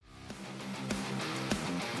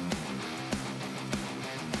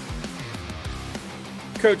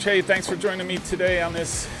Coach, hey, thanks for joining me today on this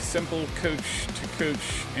Simple Coach to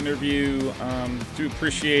Coach interview. Do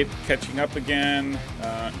appreciate catching up again.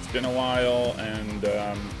 It's been a while, and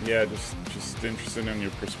just interested in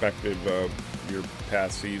your perspective of your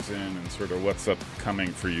past season and sort of what's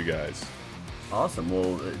upcoming for you guys. Awesome.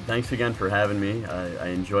 Well, thanks again for having me. I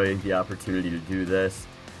enjoy the opportunity to do this.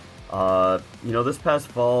 This past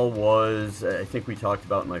fall was, I think we talked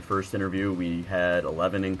about in my first interview, we had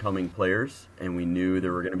 11 incoming players, and we knew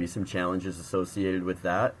there were going to be some challenges associated with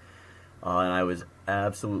that. And I was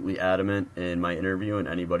absolutely adamant in my interview and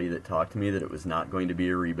anybody that talked to me that it was not going to be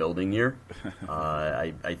a rebuilding year.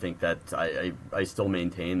 I think that I still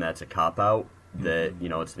maintain that's a cop-out, that,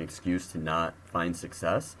 it's an excuse to not find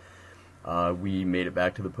success. We made it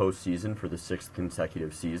back to the postseason for the 6th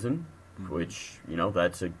consecutive season, which,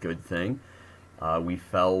 that's a good thing. We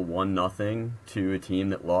fell 1-0 to a team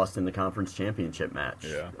that lost in the conference championship match.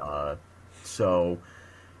 Yeah.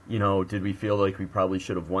 Did we feel like we probably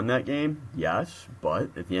should have won that game? Yes,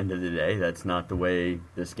 but at the end of the day, that's not the way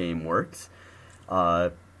this game works.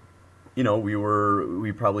 We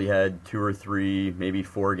probably had 2 or 3, maybe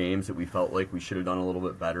 4 games that we felt like we should have done a little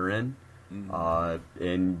bit better in.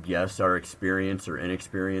 And yes, our experience or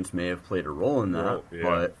inexperience may have played a role in that,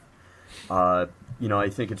 but I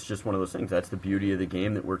think it's just one of those things. That's the beauty of the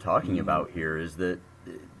game that we're talking about here, is that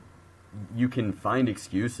you can find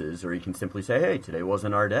excuses, or you can simply say, hey, today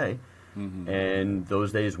wasn't our day. And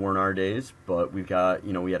those days weren't our days, but we've got,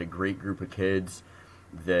 we had a great group of kids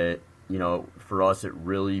that, for us, it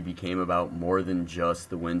really became about more than just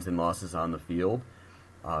the wins and losses on the field.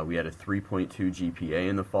 We had a 3.2 GPA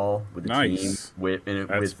in the fall with the nice. Team.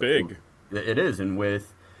 That's big. It is, and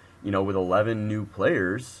with 11 new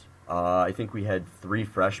players, I think we had 3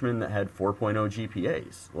 freshmen that had 4.0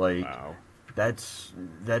 GPAs. Wow.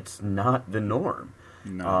 That's not the norm.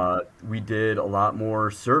 No. We did a lot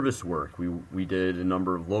more service work. We did a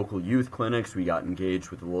number of local youth clinics. We got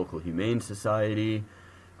engaged with the local Humane Society.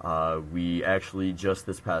 We actually, just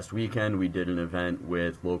this past weekend, we did an event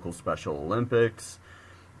with local Special Olympics.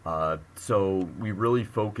 So we really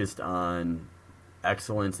focused on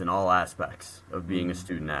excellence in all aspects of being a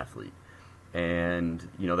student athlete. And,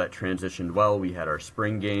 that transitioned well. We had our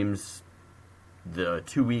spring games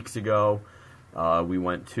 2 weeks ago. We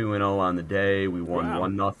went 2-0 on the day. We won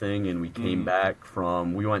 1-0, and we came back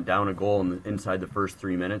we went down a goal inside the first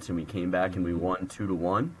 3 minutes, and we came back and we won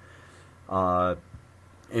 2-1.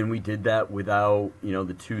 And we did that without,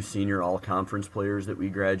 the 2 senior all-conference players that we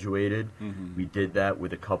graduated. We did that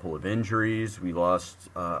with a couple of injuries. We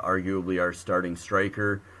lost, arguably, our starting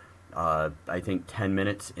striker, I think, 10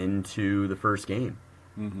 minutes into the first game.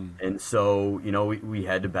 And so, we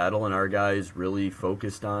had to battle, and our guys really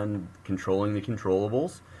focused on controlling the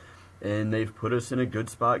controllables. And they've put us in a good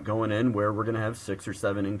spot going in, where we're going to have 6 or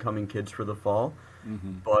 7 incoming kids for the fall.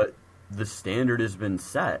 But the standard has been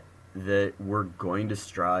set that we're going to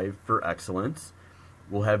strive for excellence.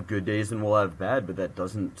 We'll have good days and we'll have bad, but that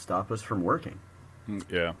doesn't stop us from working.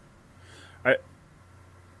 Yeah.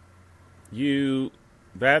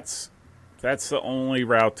 That's the only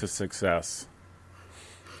route to success.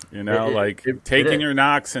 Taking your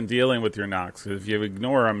knocks and dealing with your knocks. If you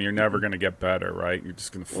ignore them, you're never going to get better, right? You're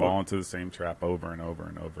just going to fall into the same trap over and over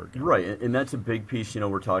and over again. Right, and that's a big piece.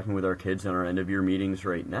 We're talking with our kids in our end-of-year meetings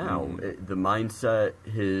right now. The mindset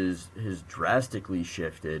has drastically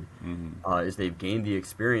shifted as they've gained the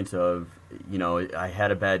experience of, I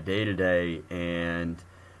had a bad day today, and,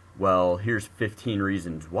 well, here's 15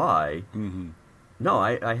 reasons why. No,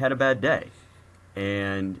 I had a bad day.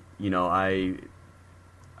 And,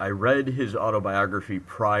 I read his autobiography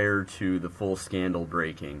prior to the full scandal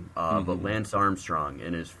breaking, but Lance Armstrong,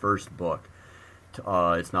 in his first book,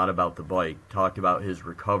 It's Not About the Bike, talked about his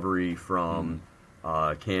recovery from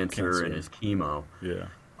cancer and his chemo. Yeah.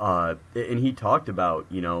 And he talked about,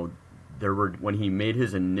 when he made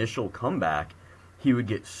his initial comeback, he would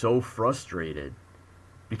get so frustrated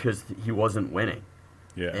because he wasn't winning.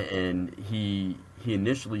 Yeah. And he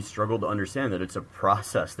initially struggled to understand that it's a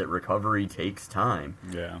process, that recovery takes time.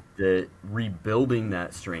 Yeah. That rebuilding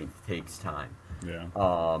that strength takes time. Yeah.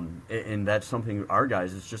 And that's something our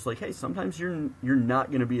guys, it's just like, hey, sometimes you're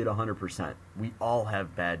not going to be at 100%. We all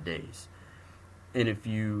have bad days. And if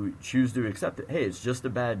you choose to accept it, hey, it's just a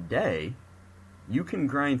bad day, you can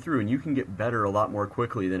grind through and you can get better a lot more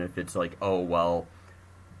quickly than if it's like, oh, well,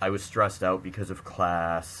 I was stressed out because of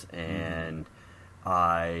class and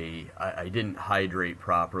I didn't hydrate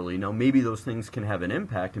properly. Now, maybe those things can have an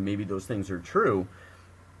impact, and maybe those things are true,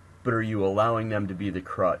 but are you allowing them to be the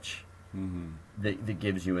crutch that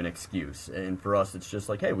gives you an excuse. And for us, it's just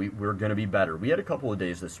like, hey, we're going to be better. We had a couple of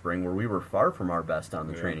days this spring where we were far from our best on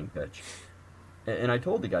the training pitch. And I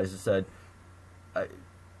told the guys, I said,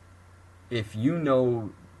 if you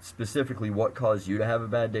know specifically what caused you to have a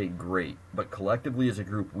bad day, great. But collectively as a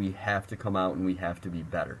group, we have to come out and we have to be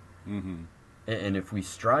better. And if we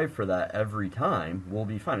strive for that every time, we'll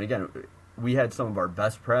be fine. Again, we had some of our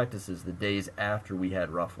best practices the days after we had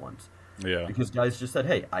rough ones. Yeah. Because guys just said,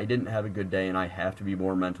 hey, I didn't have a good day and I have to be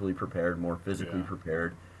more mentally prepared, more physically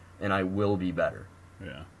prepared, and I will be better.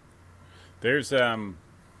 Yeah. There's, I don't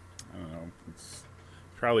know, it's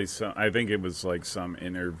probably some, I think it was like some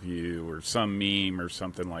interview or some meme or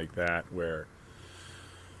something like that where,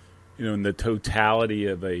 in the totality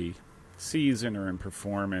of a season or in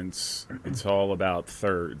performance, it's all about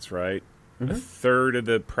thirds, right? A third of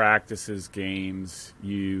the practices, games,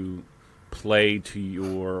 you play to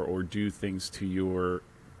your or do things to your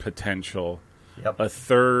potential. A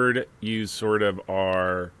third, you sort of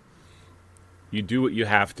you do what you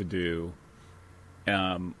have to do.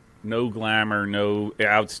 No glamour, no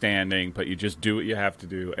outstanding, but you just do what you have to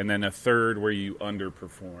do. And then a third where you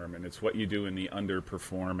underperform, and it's what you do in the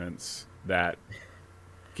underperformance that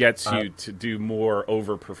gets you to do more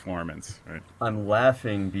overperformance. Right? I'm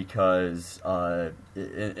laughing because,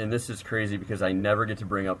 and this is crazy because I never get to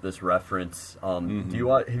bring up this reference. Have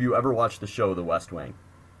you ever watched the show The West Wing?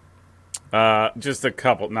 Just a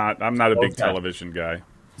couple. I'm not a big television guy.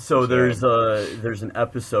 So there's an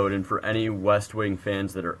episode, and for any West Wing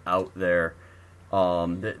fans that are out there,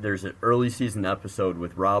 there's an early season episode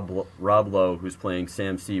with Rob Lowe, who's playing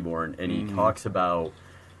Sam Seaborn, and he talks about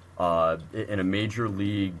in a Major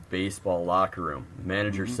League Baseball locker room, the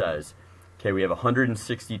manager says, okay, we have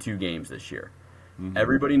 162 games this year.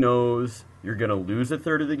 Everybody knows you're going to lose a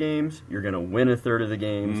third of the games, you're going to win a third of the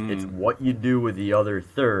games. It's what you do with the other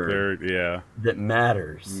third that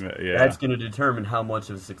matters. That's going to determine how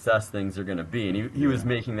much of a success things are going to be. And he was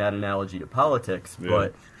making that analogy to politics,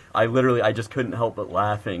 but I just couldn't help but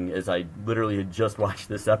laughing as I literally had just watched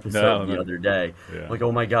this episode the other day. Like,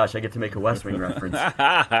 oh my gosh, I get to make a West Wing reference.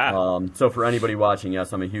 So for anybody watching,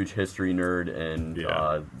 yes, I'm a huge history nerd, and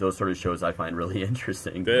those sort of shows I find really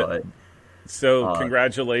interesting. So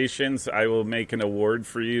congratulations. I will make an award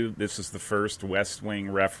for you. This is the first West Wing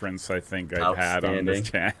reference I think I've had on this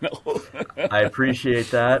channel. I appreciate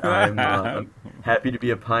that. I'm happy to be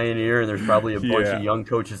a pioneer, and there's probably a bunch of young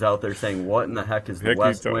coaches out there saying, what in the heck is the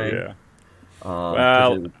West Wing?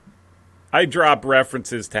 Well, I drop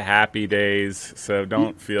references to Happy Days, so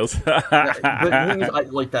don't feel... But the thing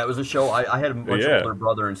is, that was a show, I had a much older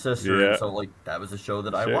brother and sister, and so that was a show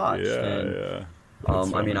that I watched.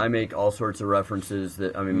 I make all sorts of references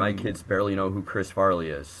that my kids barely know who Chris Farley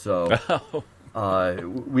is. So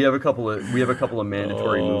we have a couple of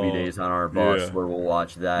mandatory movie days on our bus where we'll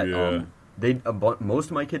watch that. Most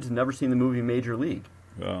of my kids have never seen the movie Major League.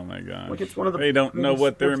 Oh my gosh! It's one of the they don't know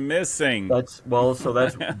what they're missing. That's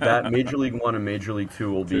that Major League 1 and Major League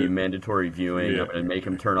 2 will be mandatory viewing. I'm going to make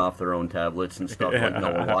them turn off their own tablets and stuff.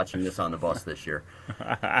 We're watching this on the bus this year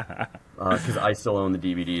because I still own the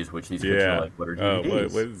DVDs, which these kids are like, what are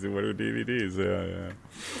DVDs? What are DVDs?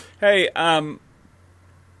 Hey, all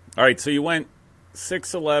right. So you went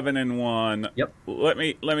 6-11-1. Yep. Let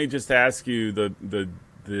me just ask you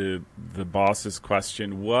the boss's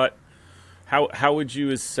question. How would you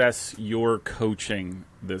assess your coaching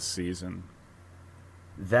this season?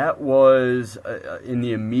 That was in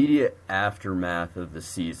the immediate aftermath of the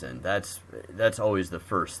season. That's always the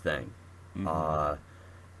first thing. And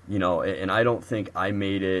I don't think I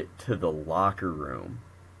made it to the locker room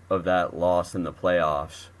of that loss in the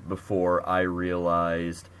playoffs before I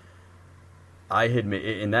realized I had made,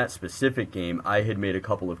 in that specific game, I had made a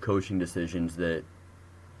couple of coaching decisions that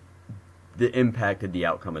impacted the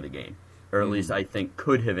outcome of the game. Or at least I think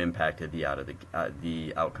could have impacted the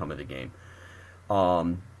outcome of the game.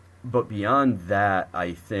 But beyond that,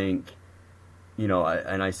 I think,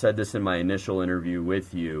 and I said this in my initial interview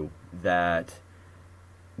with you, that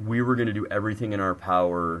we were going to do everything in our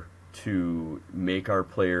power to make our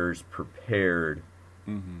players prepared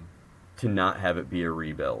to not have it be a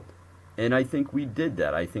rebuild. And I think we did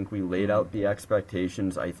that. I think we laid out the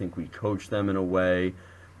expectations. I think we coached them in a way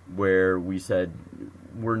where we said,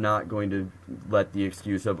 we're not going to let the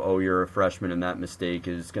excuse of, oh, you're a freshman and that mistake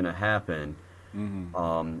is going to happen.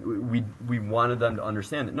 We wanted them to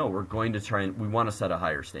understand that, no, we're going to we want to set a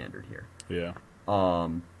higher standard here. Yeah.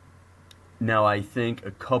 Now, I think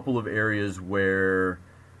a couple of areas where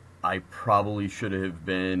I probably should have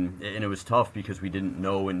been, and it was tough because we didn't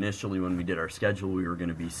know initially when we did our schedule we were going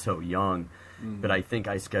to be so young. But I think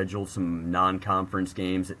I scheduled some non-conference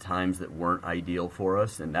games at times that weren't ideal for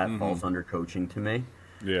us, and that falls under coaching to me.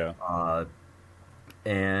 Yeah.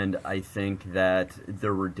 And I think that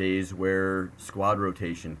there were days where squad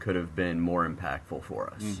rotation could have been more impactful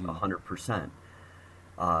for us, 100%.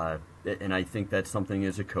 And I think that's something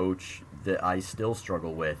as a coach that I still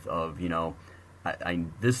struggle with of,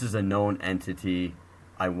 this is a known entity.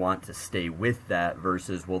 I want to stay with that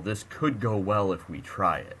versus, well, this could go well if we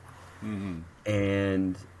try it.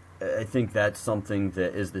 And I think that's something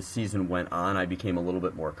that as the season went on, I became a little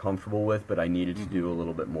bit more comfortable with, but I needed to do a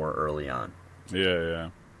little bit more early on. Yeah.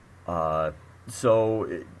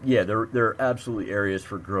 So, there are absolutely areas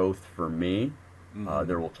for growth for me.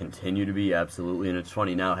 There will continue to be, absolutely. And it's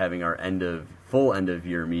funny now having our full end of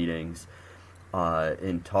year meetings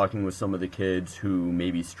and talking with some of the kids who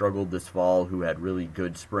maybe struggled this fall, who had really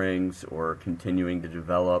good springs or continuing to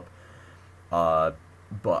develop.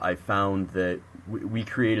 But I found that we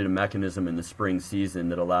created a mechanism in the spring season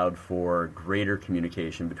that allowed for greater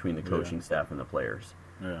communication between the coaching staff and the players.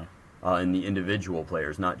 Yeah. And the individual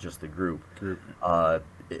players, not just the group.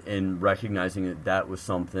 And recognizing that was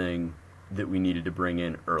something that we needed to bring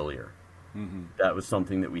in earlier. That was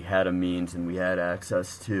something that we had a means and we had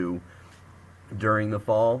access to during the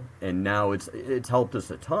fall, and now it's helped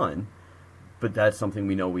us a ton, but that's something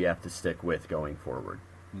we know we have to stick with going forward.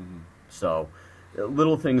 So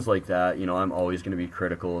little things like that, I'm always going to be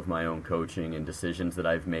critical of my own coaching and decisions that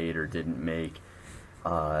I've made or didn't make.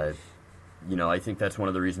 I think that's one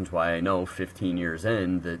of the reasons why I know 15 years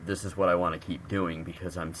in that this is what I want to keep doing,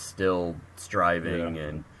 because I'm still striving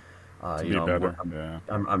and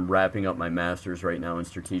I'm wrapping up my master's right now in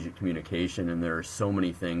strategic communication, and there are so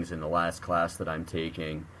many things in the last class that I'm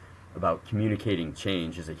taking about communicating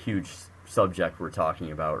change is a huge subject we're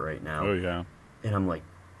talking about right now. Oh, yeah. And I'm like,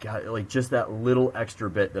 God, like just that little extra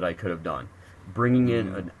bit that I could have done, bringing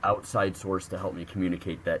in an outside source to help me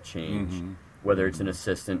communicate that change, whether it's an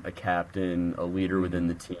assistant, a captain, a leader within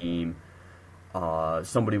the team,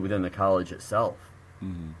 somebody within the college itself.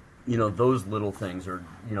 Those little things are,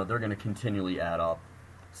 they're going to continually add up.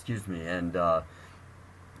 And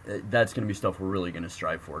that's going to be stuff we're really going to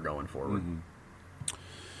strive for going forward.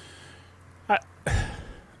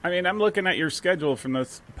 I'm looking at your schedule from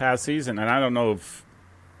this past season, and I don't know if,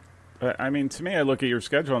 to me, I look at your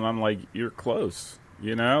schedule and I'm like, you're close.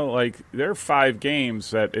 Like there are 5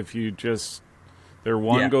 games that if you just, they're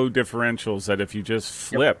one-go differentials that if you just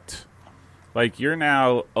flipped, like you're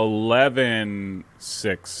now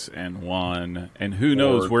 11-6-1, and who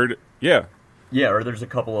knows where to, or there's a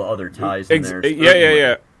couple of other ties in there.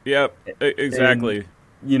 Exactly.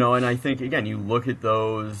 And I think, again, you look at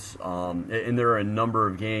those, and there are a number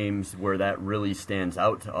of games where that really stands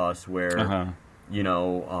out to us where,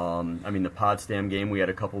 the Potsdam game, we had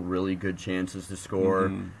a couple really good chances to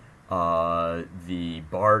score. The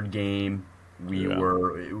Bard game, we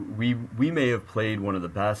may have played one of the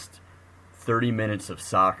best 30 minutes of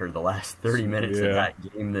soccer, the last 30 minutes of that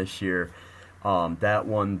game this year. That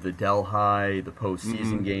one, the Delhi, the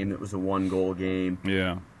postseason game, that was a 1-goal game.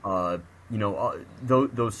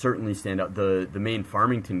 Those certainly stand out. The Maine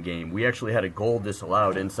Farmington game, we actually had a goal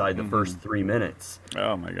disallowed inside the first 3 minutes.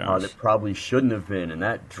 Oh my gosh! That probably shouldn't have been, and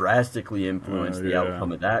that drastically influenced the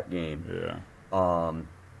outcome of that game.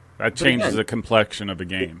 That changes the complexion of the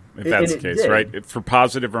game, if that's the case, right? For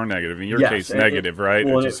positive or negative. In your case, negative, right?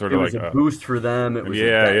 Well, it was a boost for them. It was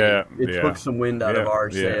it took some wind out of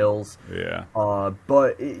our sails.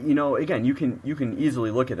 But again, you can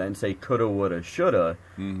easily look at that and say coulda, woulda, shoulda.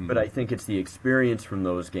 But I think it's the experience from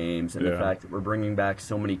those games and the fact that we're bringing back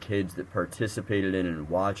so many kids that participated in and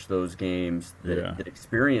watched those games, that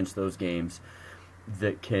experienced those games,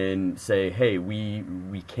 that can say, hey, we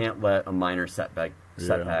can't let a minor setback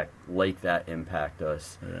like that impact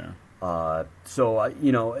us. So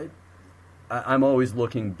I'm always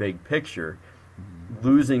looking big picture.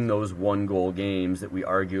 Losing those 1-goal games that we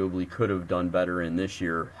arguably could have done better in this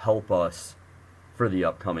year help us for the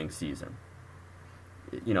upcoming season.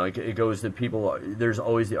 It goes to people. There's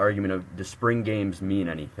always the argument of, do spring games mean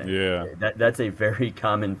anything? That's a very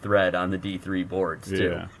common thread on the D3 boards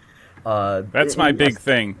too. That's my big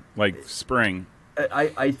thing, like spring.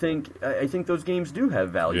 I think those games do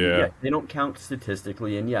have value. They don't count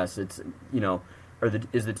statistically, and yes, it's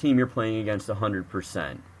is the team you're playing against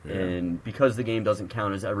 100%, and because the game doesn't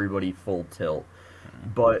count as everybody full tilt.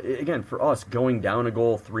 But again, for us, going down a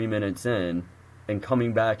goal 3 minutes in and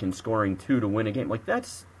coming back and scoring 2 to win a game, like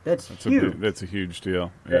that's huge. That's a huge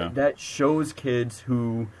deal. That shows kids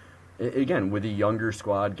who, again, with a younger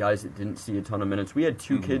squad, guys that didn't see a ton of minutes. We had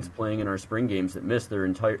two kids playing in our spring games that missed the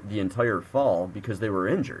entire fall because they were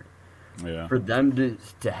injured. Yeah. For them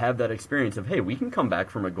to have that experience of, hey, we can come back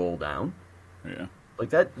from a goal down. Yeah. Like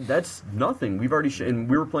that's nothing. We've already and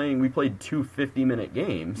we played two 50-minute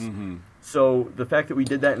games. So the fact that we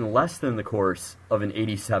did that in less than the course of an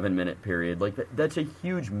 87-minute period, like that's a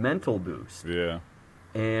huge mental boost. Yeah.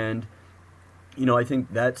 And I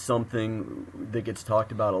think that's something that gets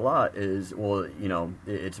talked about a lot is, well,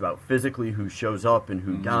 it's about physically who shows up and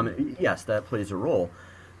who dominates. Yes, that plays a role.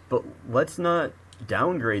 But let's not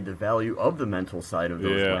downgrade the value of the mental side of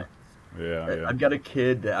those wins. Yeah. I've got a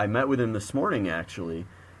kid that I met with him this morning, actually.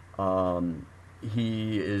 It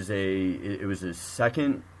was his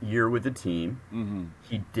second year with the team.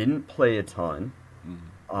 He didn't play a ton.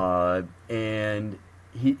 And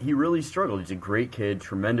he really struggled. He's a great kid,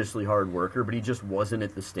 tremendously hard worker, but he just wasn't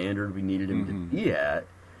at the standard we needed him to be at.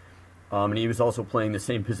 And he was also playing the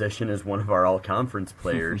same position as one of our all-conference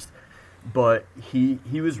players. But he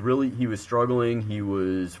was struggling. He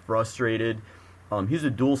was frustrated. He's a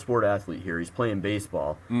dual sport athlete here. He's playing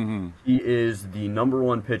baseball. He is the number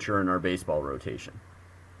one pitcher in our baseball rotation.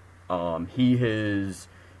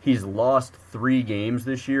 He's lost 3 games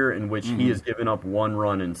this year in which he has given up 1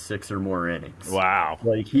 run in 6 or more innings. Wow.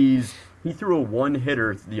 Like he threw a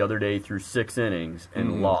 1-hitter the other day through 6 innings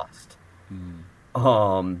and lost.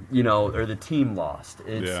 Or the team lost.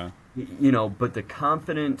 But the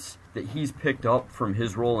confidence that he's picked up from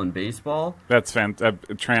his role in baseball, that's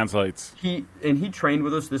it translates. He trained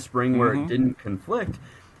with us this spring where it didn't conflict.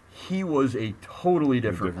 He was a totally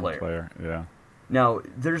different player. Yeah. Now,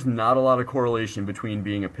 there's not a lot of correlation between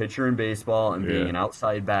being a pitcher in baseball and being an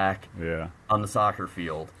outside back on the soccer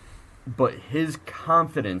field. But his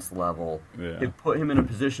confidence level, it put him in a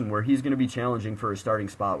position where he's going to be challenging for a starting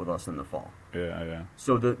spot with us in the fall. Yeah.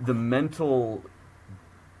 So the mental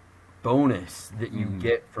bonus that you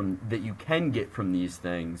can get from these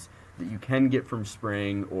things, that you can get from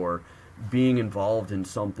spring or being involved in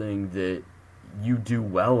something that you do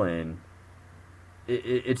well in,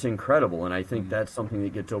 it's incredible. And I think that's something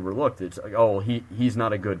that gets overlooked. It's like, oh, he's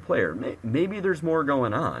not a good player. Maybe there's more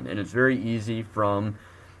going on, and it's very easy to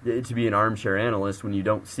be an armchair analyst when you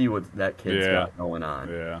don't see what that kid's got going on.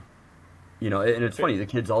 Yeah. And it's funny, the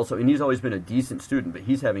kid's also, and he's always been a decent student, but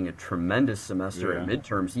he's having a tremendous semester at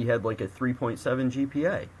midterms. He had like a 3.7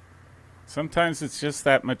 GPA. Sometimes it's just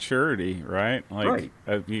that maturity, right? Like,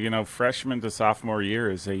 freshman to sophomore year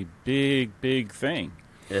is a big, big thing.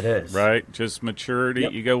 It is. Right? Just maturity.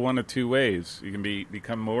 Yep. You go one of two ways. You can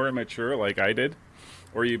become more immature like I did,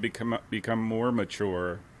 or you become more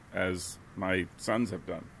mature as my sons have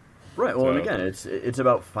done. Right. Well, and again, it's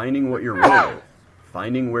about finding what your role is.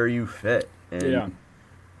 Finding where you fit, and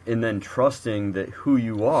then trusting that who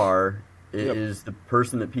you are is the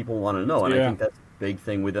person that people want to know. And I think that's a big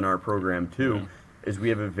thing within our program too, is we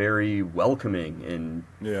have a very welcoming and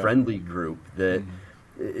friendly group that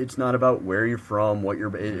it's not about where you're from,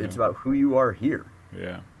 it's about who you are here.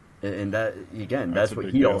 Yeah. And that, again, that's what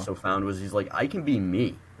he also found was he's like, I can be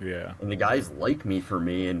me. Yeah. And the guys like me for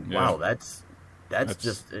me, and wow, that's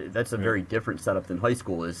a very different setup than high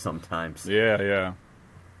school is sometimes. Yeah.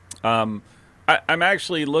 I'm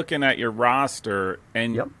actually looking at your roster,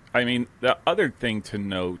 and I mean, the other thing to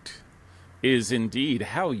note is indeed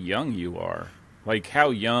how young you are. Like how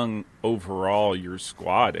young overall your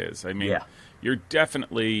squad is. I mean, you're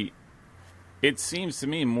definitely, it seems to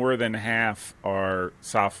me, more than half are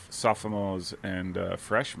sophomores and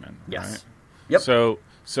freshmen. Yes. Right? Yep.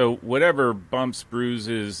 So whatever bumps,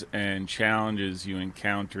 bruises, and challenges you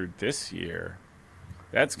encountered this year,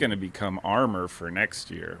 that's going to become armor for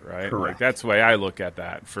next year, right? Correct. Like that's the way I look at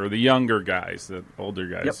that. For the younger guys, the older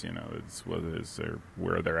guys, it's what it is or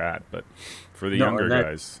where they're at. But for the younger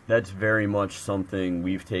guys, that's very much something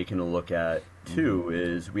we've taken a look at too.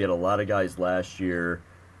 Is we had a lot of guys last year,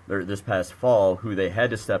 or this past fall, who they had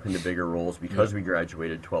to step into bigger roles because we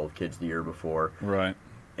graduated 12 kids the year before, right?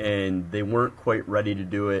 And they weren't quite ready to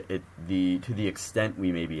do it to the extent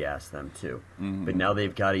we maybe asked them to. But now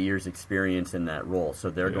they've got a year's experience in that role, so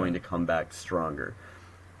they're going to come back stronger.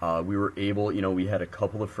 We were able, we had a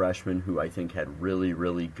couple of freshmen who I think had really,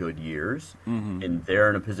 really good years, and they're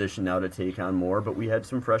in a position now to take on more. But we had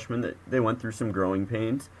some freshmen that they went through some growing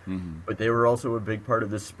pains, but they were also a big part of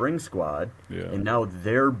the spring squad, and now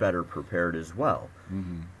they're better prepared as well.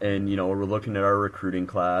 And, we're looking at our recruiting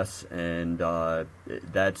class, and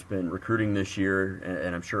that's been recruiting this year,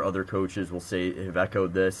 and I'm sure other coaches will have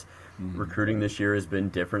echoed this. Recruiting this year has been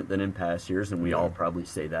different than in past years, and we all probably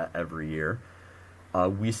say that every year.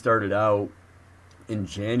 We started out in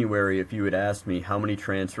January, if you had asked me how many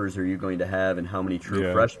transfers are you going to have and how many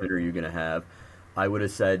true freshmen are you going to have, I would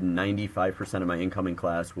have said 95% of my incoming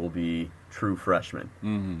class will be true freshmen.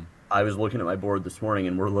 Mm-hmm. I was looking at my board this morning,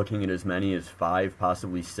 and we're looking at as many as 5,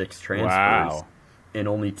 possibly 6 transfers, and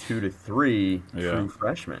only 2 to 3 true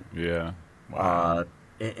freshmen. Yeah, wow.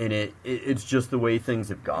 And it's just the way things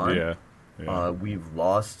have gone. Yeah. We've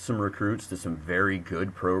lost some recruits to some very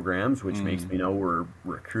good programs, which makes me know we're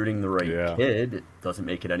recruiting the right kid. It doesn't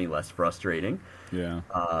make it any less frustrating. Yeah.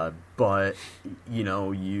 But you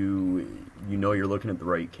know you're looking at the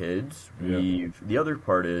right kids. Yeah. The other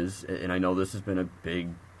part is, and I know this has been a big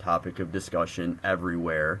topic of discussion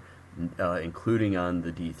everywhere, including on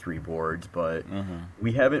the D3 boards, but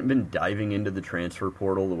we haven't been diving into the transfer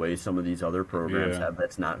portal the way some of these other programs have.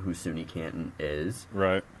 That's not who SUNY Canton is.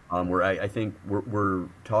 Right. Where I think we're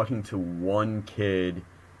talking to one kid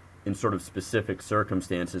in sort of specific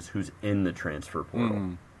circumstances who's in the transfer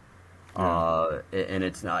portal. And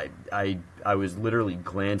it's not. I was literally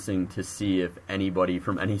glancing to see if anybody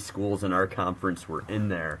from any schools in our conference were in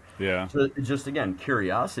there. Yeah. So just again,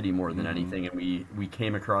 curiosity more than anything. And we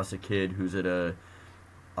came across a kid who's at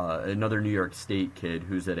another New York State kid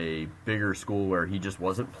who's at a bigger school where he just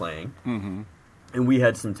wasn't playing. Mm-hmm. And we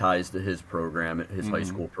had some ties to his program, his high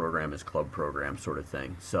school program, his club program, sort of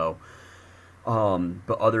thing. So,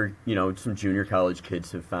 but other, some junior college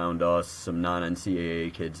kids have found us, some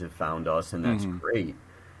non-NCAA kids have found us, and that's great.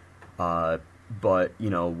 But,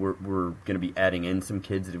 we're going to be adding in some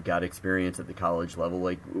kids that have got experience at the college level.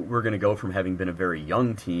 Like, we're going to go from having been a very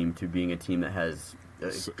young team to being a team that has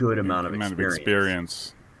a good amount of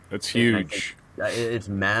experience. That's huge. It's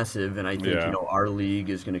massive, and I think our league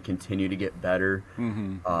is going to continue to get better.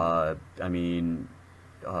 EJ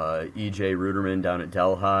Ruderman down at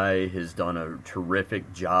Delhi has done a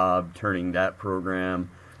terrific job turning that program.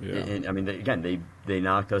 And I mean, they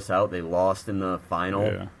knocked us out. They lost in the final.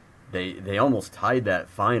 Yeah. They almost tied that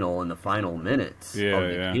final in the final minutes of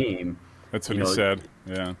the game. That's what he said.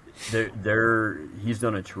 Yeah, he's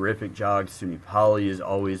done a terrific job. SUNY Poly is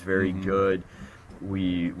always very good.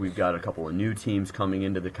 We've got a couple of new teams coming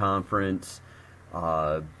into the conference.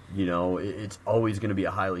 It's always going to be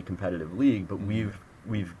a highly competitive league, but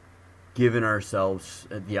we've given ourselves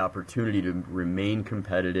the opportunity to remain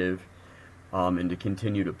competitive and to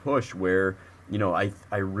continue to push where,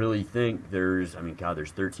 I really think there's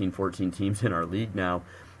 13, 14 teams in our league now,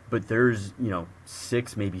 but there's,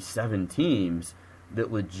 6, maybe 7 teams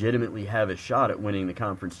that legitimately have a shot at winning the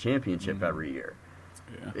conference championship every year.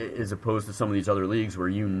 Yeah. As opposed to some of these other leagues where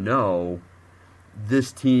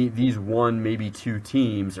this team, these 1, maybe 2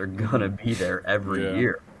 teams are going to be there every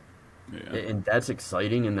year. Yeah. And that's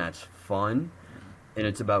exciting and that's fun. And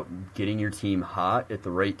it's about getting your team hot at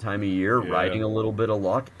the right time of year, riding a little bit of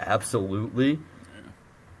luck, absolutely.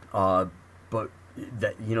 Yeah. But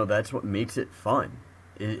that's what makes it fun,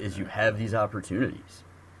 is you have these opportunities.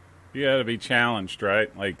 You got to be challenged,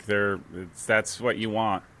 right? Like that's what you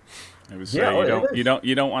want. I would say you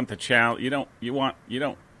don't want the challenge. You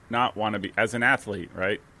don't not want to be as an athlete,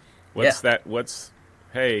 right? What's that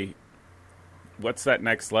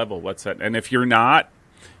next level? What's that? And if you're not,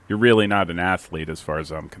 you're really not an athlete as far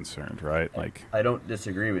as I'm concerned, right? Like I don't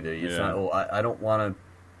disagree with you. It's not. I don't want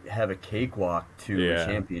to have a cakewalk to a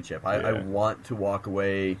championship. I want to walk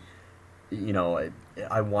away.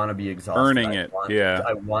 I want to be exhausted. Earning it.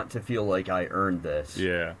 I want to feel like I earned this.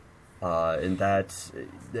 Yeah. And that's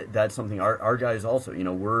something our guys also,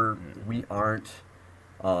 we aren't,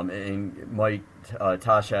 and Mike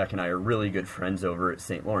Toshak and I are really good friends over at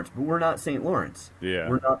St. Lawrence, but we're not St. Lawrence. Yeah.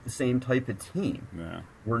 We're not the same type of team. Yeah.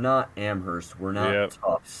 We're not Amherst. We're not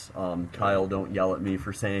Tufts. Kyle, don't yell at me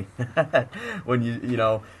for saying that when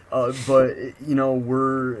but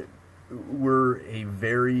we're a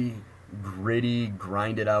very gritty,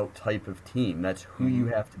 grinded out type of team. That's who you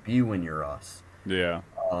have to be when you're us. Yeah.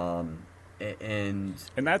 And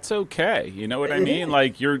that's okay. You know what I mean?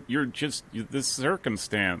 Like you're just this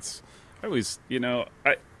circumstance. I always,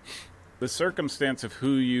 the circumstance of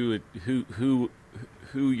who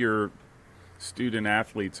your student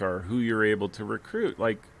athletes are, who you're able to recruit.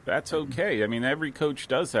 Like that's okay. I mean, every coach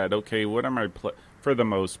does that. Okay, what are my for the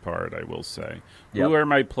most part, I will say. Yep. Who are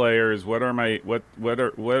my players? What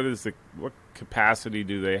capacity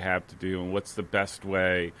do they have to do, and what's the best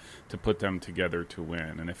way to put them together to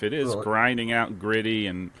win? And if it is grinding out gritty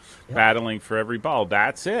and battling for every ball,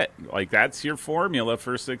 that's it. Like that's your formula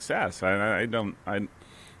for success. Not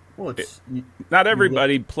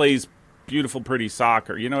everybody plays beautiful, pretty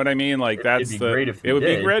soccer. You know what I mean? Like it would be great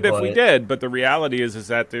if we did. But the reality is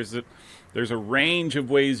that there's a range of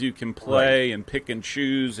ways you can play and pick and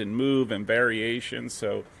choose and move and variations.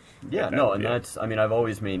 So that's, I mean, I've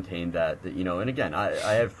always maintained that, and again,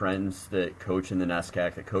 I have friends that coach in the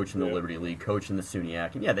NESCAC, that coach in the Liberty League, coach in the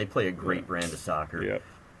SUNY, and they play a great brand of soccer. Yep.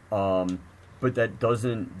 But that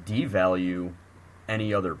doesn't devalue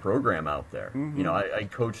any other program out there. Mm-hmm. I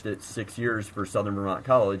coached it 6 years for Southern Vermont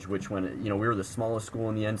College, which we were the smallest school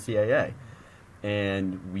in the NCAA.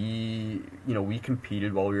 And we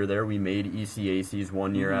competed while we were there. We made ECACs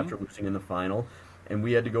one year after losing in the final. And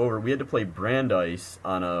we had to play Brandeis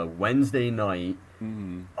on a Wednesday night.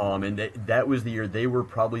 Mm-hmm. And that was the year they were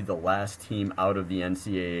probably the last team out of the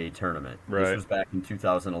NCAA tournament. Right. This was back in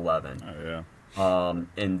 2011. Oh, yeah.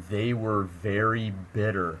 And they were very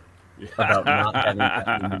bitter about not having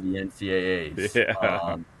gotten into the NCAAs.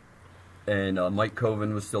 Yeah. And Mike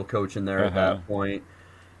Coven was still coaching there at that point.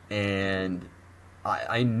 And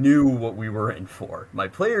I knew what we were in for. My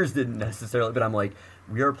players didn't necessarily, but I'm like,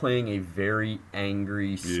 we are playing a very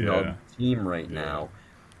angry, snub team right now.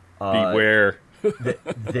 Beware.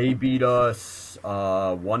 They beat us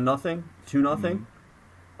 1-0, 2-0.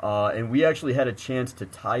 And we actually had a chance to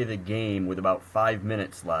tie the game with about 5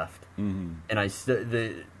 minutes left. Mm-hmm.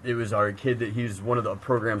 And it was our kid that he's one of the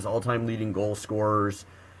program's all-time leading goal scorers.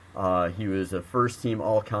 He was a first-team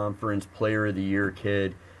all-conference player of the year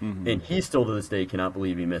kid. Mm-hmm. And he still to this day cannot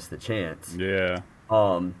believe he missed the chance. Yeah.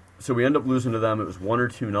 So we end up losing to them. It was 1 or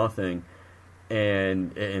 2-0.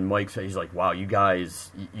 And Mike said, he's like, wow, you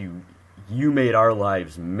guys, you made our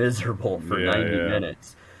lives miserable for 90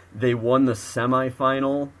 minutes. They won the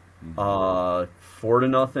semifinal 4-0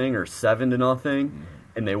 or 7-0,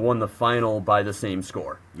 and they won the final by the same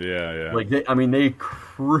score. Yeah. Like they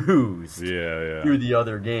cruised through the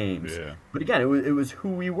other games. Yeah. But again, it was who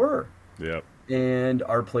we were. Yep. And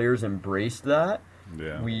our players embraced that.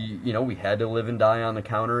 Yeah. We had to live and die on the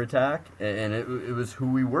counterattack, and it was who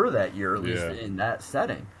we were that year, at least in that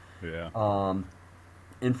setting. Yeah.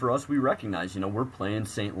 And for us, we recognize, we're playing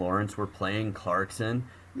St. Lawrence, we're playing Clarkson.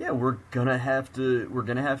 Yeah, we're gonna have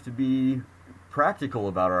to be practical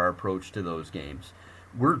about our approach to those games.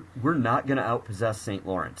 We're not gonna outpossess St.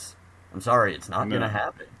 Lawrence. I'm sorry, it's not gonna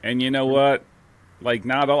happen. And you know what? Like,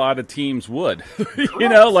 not a lot of teams would. Of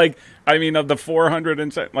the 400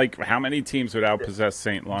 and how many teams would outpossess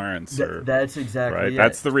St. Lawrence? That's exactly right. It.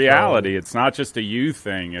 That's the reality. So, it's not just a you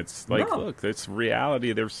thing. It's look, it's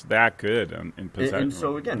reality. They're that good in possession. And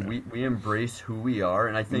so again, we embrace who we are,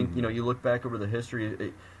 and I think you look back over the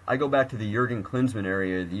history. I go back to the Jurgen Klinsmann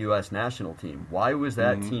area of the U.S. national team. Why was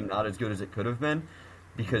that team not as good as it could have been?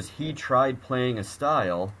 Because he tried playing a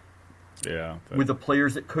style with the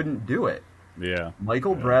players that couldn't do it. Yeah.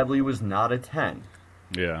 Michael Bradley was not a 10.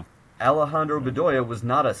 Yeah. Alejandro Bedoya was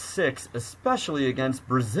not a 6, especially against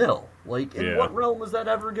Brazil. In what realm was that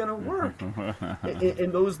ever going to work?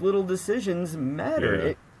 And those little decisions matter.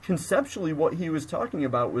 Yeah. Conceptually, what he was talking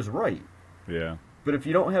about was right. Yeah. But if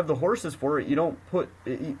you don't have the horses for it, you don't put.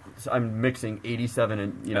 I'm mixing 87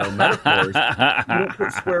 and metaphors. You don't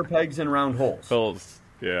put square pegs in round holes.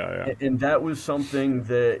 Yeah. And that was something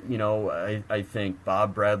that I think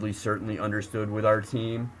Bob Bradley certainly understood with our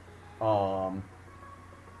team.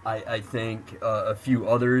 I think a few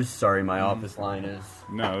others. Sorry, my office line is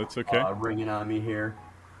it's okay. Ringing on me here.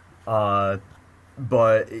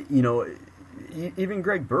 But even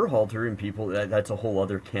Greg Berhalter and people, that's a whole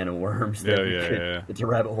other can of worms. It's a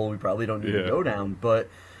rabbit hole we probably don't need to go down. But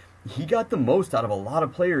he got the most out of a lot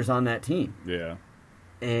of players on that team. Yeah.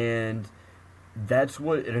 And that's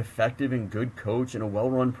what an effective and good coach and a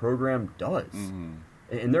well-run program does. Mm-hmm.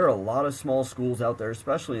 And there are a lot of small schools out there,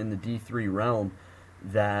 especially in the D3 realm,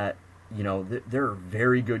 that, there are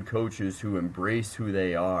very good coaches who embrace who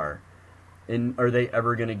they are. And are they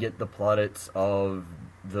ever going to get the plaudits of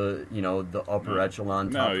the upper echelon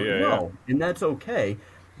top? No. And that's okay,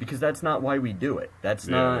 because that's not why we do it. That's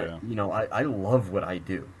not, I love what I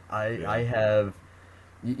do. I have,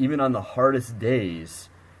 even on the hardest days,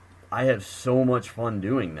 I have so much fun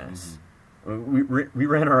doing this. Mm-hmm. We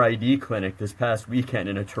ran our ID clinic this past weekend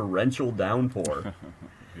in a torrential downpour.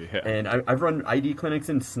 And I've run ID clinics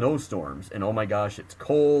in snowstorms, and oh my gosh, it's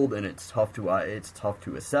cold and it's tough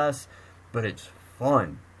to assess, but it's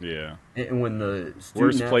fun. Yeah. And when the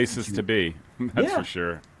worst places to be, that's for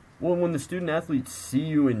sure. Well, when the student athletes see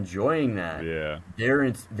you enjoying that,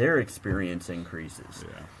 their experience increases.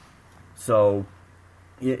 Yeah. So,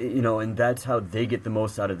 and that's how they get the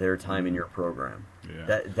most out of their time in your program.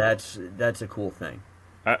 Yeah. That's a cool thing.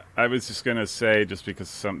 I was just going to say, just because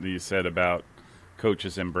something you said about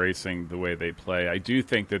coaches embracing the way they play, I do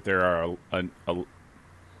think that there are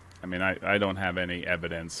I mean, I don't have any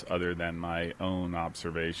evidence other than my own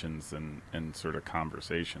observations and sort of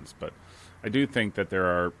conversations, but I do think that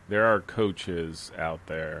there are coaches out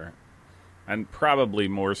there, and probably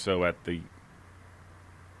more so at the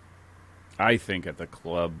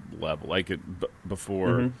club level, like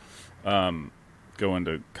before going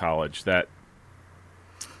to college, that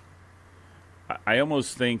I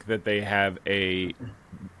almost think that they have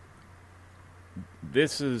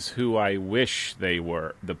this is who I wish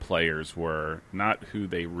the players were, not who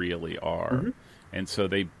they really are. Mm-hmm. And so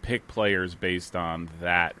they pick players based on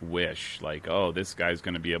that wish, like, oh, this guy's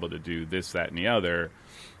going to be able to do this, that, and the other.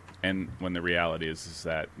 And when the reality is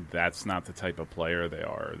that that's not the type of player they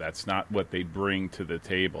are. That's not what they bring to the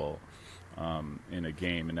table in a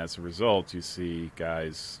game. And as a result, you see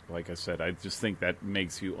guys, like I said, I just think that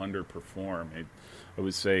makes you underperform. I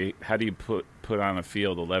would say, how do you put on a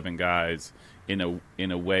field 11 guys in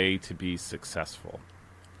a way to be successful?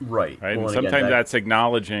 Right. Well, and sometimes that's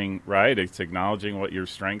acknowledging, right? It's acknowledging what your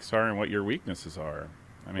strengths are and what your weaknesses are.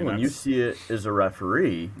 I mean, when you see it as a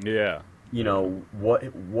referee, you know,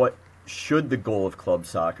 what should the goal of club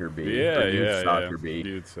soccer be? Youth soccer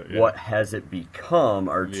be? What has it become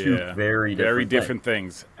are two very different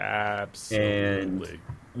things. Absolutely. And,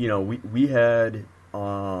 you know, we had,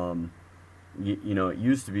 you know, it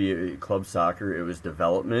used to be club soccer. It was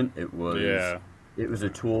development. It was a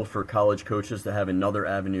tool for college coaches to have another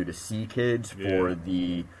avenue to see kids for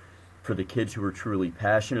the kids who were truly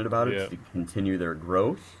passionate about it to continue their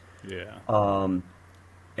growth.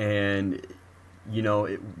 And, you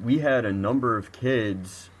know, we had a number of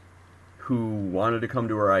kids who wanted to come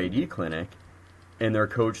to our IED clinic, and their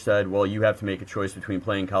coach said, well, you have to make a choice between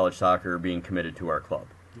playing college soccer or being committed to our club.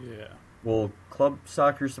 Well, club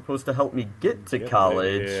soccer is supposed to help me get to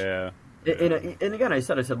college. And again, I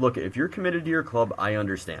said, look, if you're committed to your club, I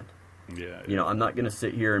understand. You know, I'm not going to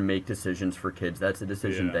sit here and make decisions for kids. That's a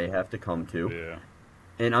decision they have to come to.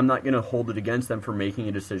 And I'm not going to hold it against them for making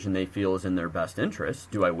a decision they feel is in their best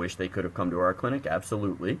interest. Do I wish they could have come to our clinic?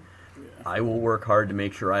 Absolutely. I will work hard to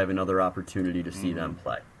make sure I have another opportunity to see them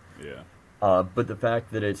play. But the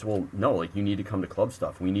fact that it's, well, no, like, you need to come to club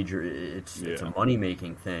stuff. We need it's a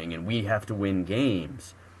money-making thing, and we have to win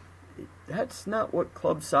games. That's not what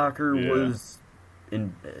club soccer was I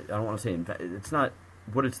don't want to say, it's not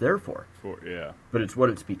what it's there for. But it's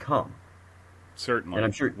what it's become. Certainly. And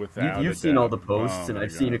I'm sure you've seen all the posts, and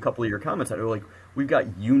I've seen a couple of your comments that are like, we've got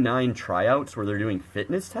U9 tryouts where they're doing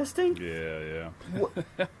fitness testing? Are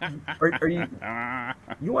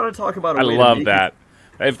you want to talk about I love that.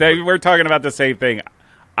 If they were talking about the same thing,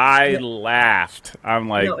 I laughed. I'm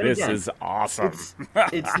like, this is awesome.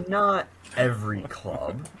 It's not every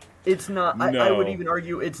club. It's not, no. I would even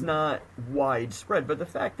argue it's not widespread, but the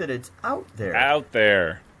fact that it's out there. Out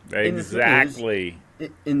there. Exactly.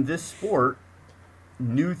 In this sport,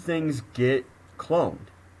 new things get cloned.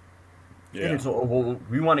 And it's, well,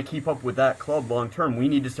 we want to keep up with that club long term. We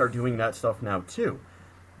need to start doing that stuff now too.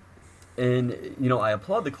 And, you know, I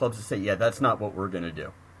applaud the clubs to say, that's not what we're going to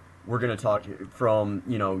do. We're going to talk from,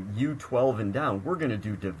 you know, U12 and down. We're going to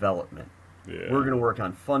do development. We're going to work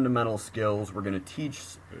on fundamental skills. We're going to teach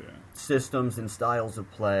systems and styles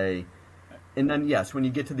of play. And then, yes, when you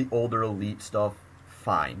get to the older elite stuff,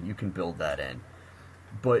 fine, you can build that in.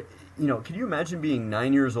 But, you know, can you imagine being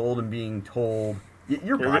 9 years old and being told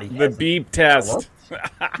your body the beep test?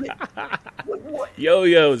 What?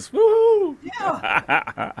 Yo-yos, woo!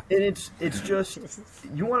 And it's just,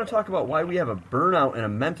 you want to talk about why we have a burnout and a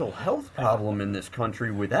mental health problem in this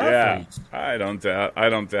country with athletes. I don't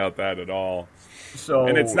doubt that at all. So,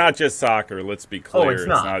 and it's not just soccer. Let's be clear. It's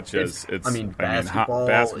not just.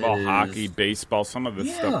 Basketball, hockey, baseball. Some of the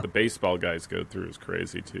stuff the baseball guys go through is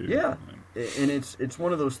crazy too. And it's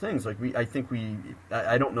one of those things. Like I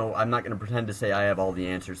don't know. I'm not going to pretend to say I have all the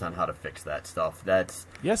answers on how to fix that stuff.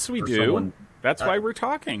 Yes, we do. That's why we're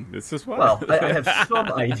talking. This is why. Well, I have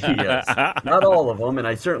some ideas, not all of them, and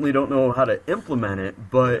I certainly don't know how to implement it.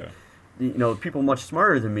 But you know, people much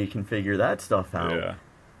smarter than me can figure that stuff out.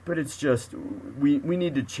 But it's just, we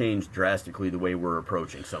need to change drastically the way we're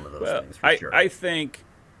approaching some of those things, for sure. I think,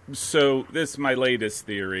 so this is my latest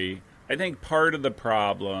theory. I think part of the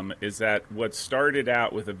problem is that what started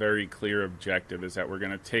out with a very clear objective is that we're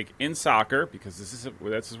going to take, in soccer, because this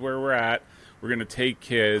is where we're at, we're going to take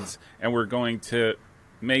kids and we're going to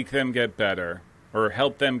make them get better or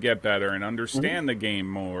help them get better and understand the game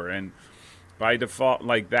more. And by default,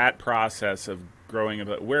 like that process of growing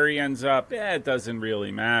up, where he ends up, it doesn't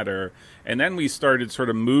really matter. And then we started sort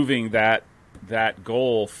of moving that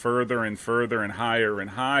goal further and further and higher and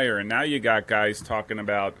higher. And now you got guys talking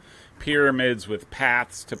about pyramids with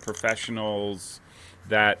paths to professionals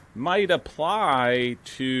that might apply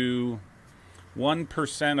to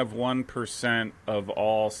 1% of 1% of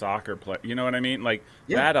all soccer play. You know what I mean? Like,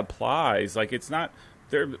 that applies. Like, it's not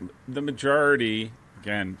the majority,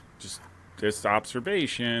 again, just this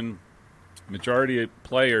observation, majority of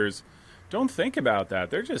players don't think about that.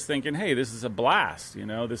 They're just thinking, hey, this is a blast. You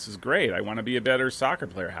know, this is great. I want to be a better soccer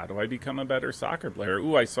player. How do I become a better soccer player?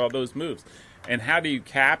 Ooh, I saw those moves. And how do you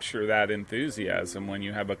capture that enthusiasm when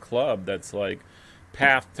you have a club that's like,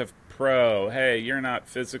 path to pro, hey, you're not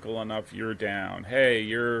physical enough, you're down. Hey,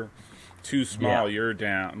 you're too small, you're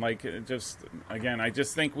down. Like, it just, again, I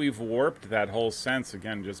just think we've warped that whole sense,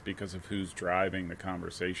 again, just because of who's driving the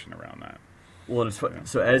conversation around that. Well, it's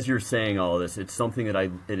so as you're saying all of this, it's something that I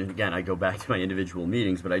go back to my individual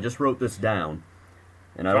meetings, but I just wrote this down,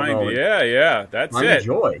 and I don't know. That's find it.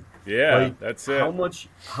 Joy. Yeah, like, that's it.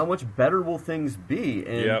 How much better will things be?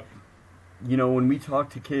 And you know, when we talk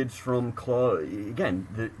to kids from club,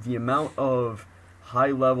 again, the amount of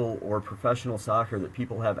high-level or professional soccer that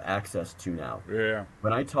people have access to now. Yeah.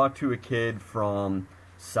 When I talk to a kid from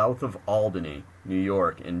south of Albany, New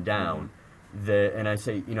York, and down, and I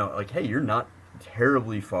say, you know, like, hey, you're not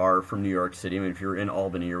terribly far from New York City. I mean, if you're in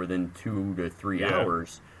Albany, you're within 2 to 3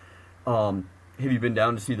 hours. Have you been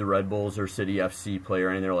down to see the Red Bulls or City FC play?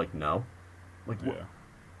 And they're like, no. Like,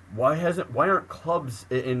 why aren't clubs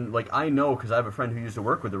in, like, I know because I have a friend who used to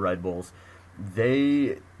work with the Red Bulls,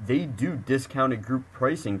 they do discounted group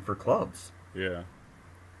pricing for clubs. Yeah.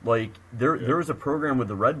 Like, there was a program with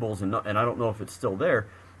the Red Bulls, and I don't know if it's still there,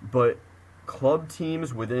 but club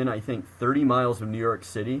teams within, I think, 30 miles of New York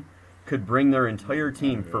City could bring their entire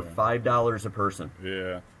team for $5 a person.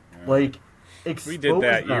 Yeah. Like, we did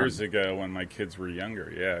that years ago when my kids were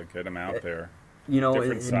younger. Yeah, get them out there. You know,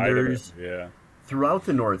 different side of it. Yeah. Throughout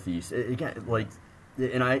the Northeast, again, like,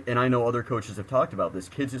 and I know other coaches have talked about this.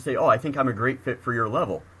 Kids just say, "Oh, I think I'm a great fit for your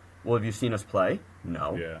level." Well, have you seen us play?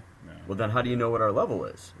 No. Yeah. Well, then how do you know what our level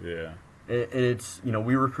is? Yeah. And it's, you know,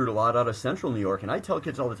 we recruit a lot out of Central New York, and I tell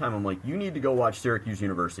kids all the time, I'm like, you need to go watch Syracuse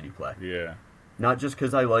University play. Yeah. Not just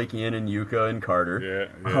because I like Ian and Yuka and Carter.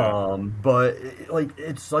 Yeah. But like,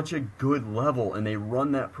 it's such a good level, and they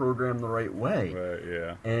run that program the right way. Right.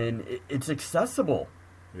 Yeah. And it's accessible.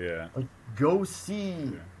 Yeah. Like, go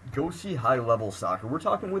see high level soccer. We're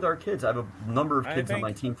talking with our kids. I have a number of kids on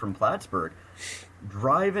my team from Plattsburgh.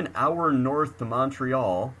 Drive an hour north to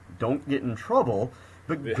Montreal. Don't get in trouble,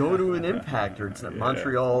 but go to an impactor. It's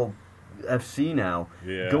Montreal FC now.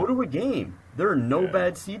 Yeah. Go to a game. There are no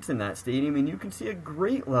bad seats in that stadium, and you can see a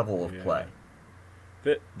great level of play.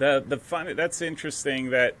 The fun, that's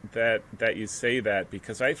interesting that you say that,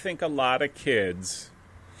 because I think a lot of kids,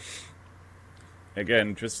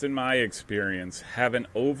 again, just in my experience, have an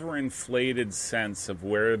overinflated sense of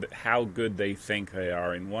how good they think they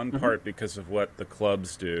are, in one part because of what the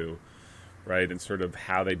clubs do, right, and sort of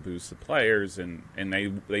how they boost the players, and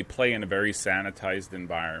they play in a very sanitized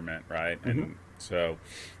environment, right, and so,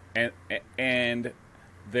 and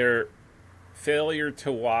their failure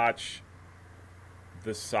to watch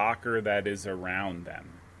the soccer that is around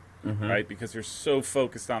them. Right, because they're so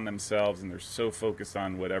focused on themselves, and they're so focused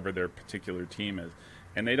on whatever their particular team is,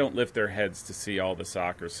 and they don't lift their heads to see all the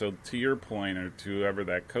soccer. So to your point, or to whoever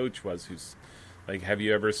that coach was, who's like, have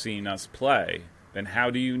you ever seen us play? Then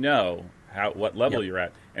how do you know what level you're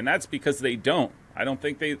at? And that's because they don't. I don't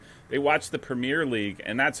think they watch the Premier League,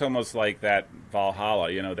 and that's almost like that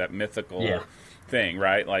Valhalla, you know, that mythical thing,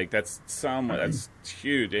 right? Like, that's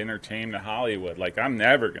huge entertainment Hollywood. Like, I'm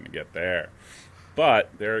never going to get there. But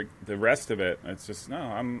the rest of it, it's just, no,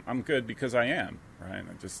 I'm good because I am, right?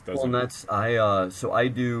 It just doesn't. Well, and that's so I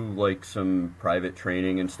do like some private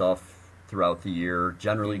training and stuff throughout the year.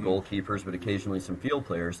 Generally goalkeepers, but occasionally some field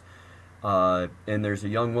players. And there's a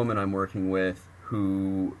young woman I'm working with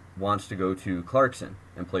who wants to go to Clarkson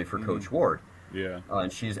and play for Coach Ward. Yeah.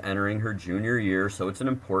 And she's entering her junior year, so it's an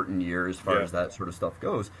important year as far as that sort of stuff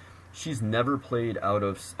goes. She's never played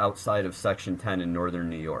outside of Section 10 in Northern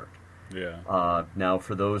New York. Yeah. Now,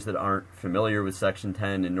 for those that aren't familiar with Section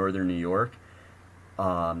 10 in Northern New York,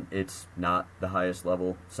 it's not the highest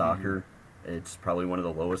level soccer. It's probably one of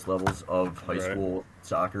the lowest levels of high school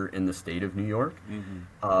soccer in the state of New York.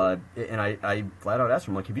 And I flat out asked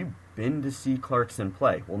her, I'm like, have you been to see Clarkson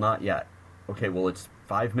play? Well, not yet. Okay, well, it's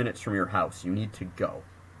 5 minutes from your house. You need to go.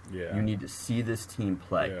 Yeah. You need to see this team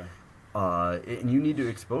play. Yeah. And you need to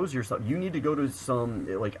expose yourself. You need to go to some,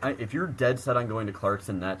 if you're dead set on going to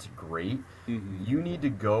Clarkson, that's great. You need to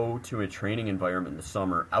go to a training environment in the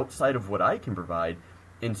summer outside of what I can provide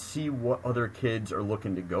and see what other kids are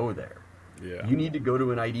looking to go there. Yeah. You need to go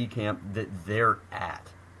to an ID camp that they're at.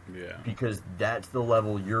 Yeah. because that's the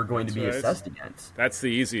level you're going to be assessed against. That's the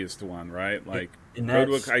easiest one, right? Like And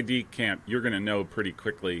roadbook ID camp, you're going to know pretty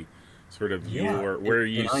quickly sort of where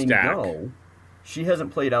you stack. I know she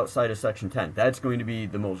hasn't played outside of Section 10. That's going to be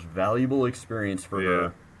the most valuable experience for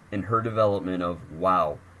her in her development of,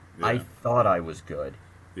 wow, I thought I was good.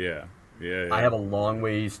 Yeah. I have a long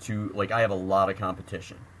ways to, like, I have a lot of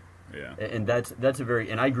competition. Yeah. And that's a very,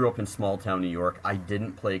 and I grew up in small town New York. I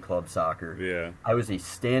didn't play club soccer. Yeah. I was a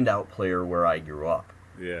standout player where I grew up.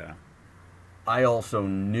 Yeah. I also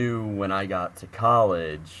knew when I got to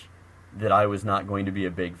college that I was not going to be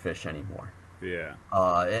a big fish anymore. Yeah.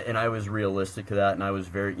 And I was realistic to that, and I was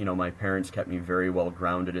very, my parents kept me very well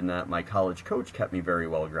grounded in that. My college coach kept me very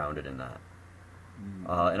well grounded in that.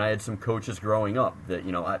 And I had some coaches growing up that,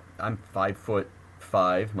 I'm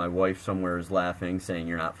 5'5". My wife somewhere is laughing, saying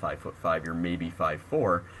you're not 5'5", you're maybe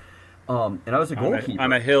 5'4". And I was a goalkeeper.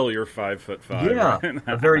 On a hill, you're 5'5". Yeah, right?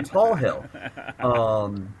 A very tall hill.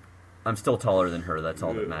 I'm still taller than her. That's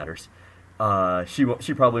all that matters.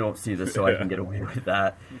 She probably won't see this, so I can get away with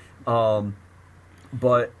that.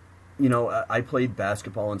 But I played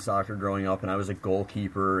basketball and soccer growing up, and I was a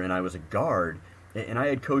goalkeeper and I was a guard. And I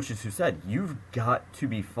had coaches who said, you've got to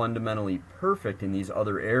be fundamentally perfect in these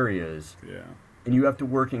other areas. Yeah. And you have to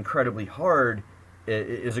work incredibly hard.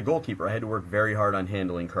 As a goalkeeper, I had to work very hard on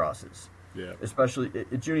handling crosses. Yeah. Especially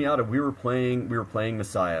at Juniata, we were playing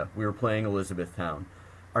Messiah. We were playing Elizabethtown.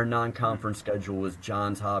 Our non-conference schedule was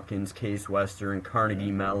Johns Hopkins, Case Western,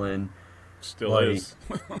 Carnegie Mellon. Still is.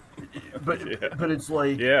 but it's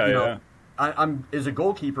like, I'm as a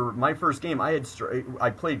goalkeeper, my first game, I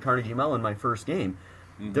played Carnegie Mellon my first game.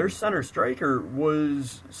 Mm-hmm. Their center striker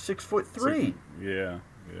was 6'3". Yeah.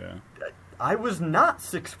 I was not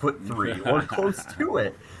 6'3" or close to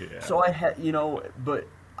it. Yeah. So I had, but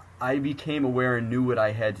I became aware and knew what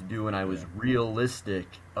I had to do, and I was realistic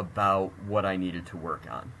about what I needed to work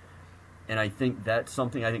on. And I think that's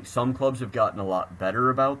something, I think some clubs have gotten a lot better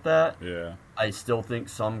about that. Yeah. I still think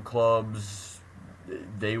some clubs,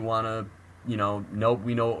 they want to, nope,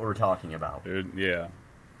 we know what we're talking about. Yeah.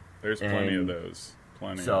 There's plenty of those.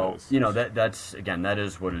 So, that's, again, that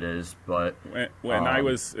is what it is. But when I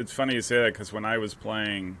was, it's funny you say that, because when I was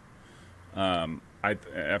playing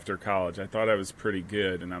after college, I thought I was pretty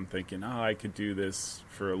good, and I'm thinking, I could do this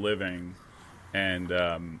for a living, and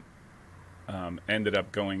ended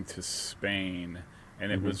up going to Spain,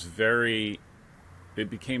 and it was it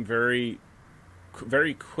became very,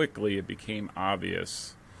 very quickly, it became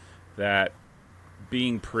obvious that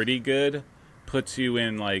being pretty good puts you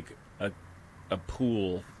in like a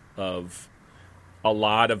pool of a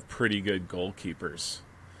lot of pretty good goalkeepers.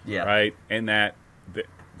 Yeah. Right? And that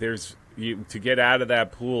there's to get out of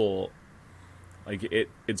that pool, like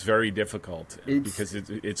it's very difficult because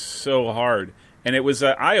it's so hard. And it was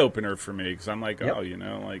an eye opener for me, because I'm like,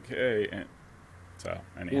 hey. And so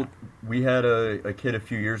anyhow, well, we had a kid a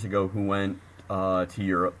few years ago who went to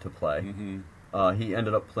Europe to play. Mm-hmm. He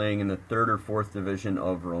ended up playing in the 3rd or 4th division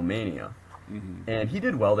of Romania. Mm-hmm. And he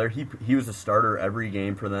did well there. He was a starter every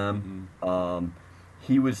game for them. Mm-hmm.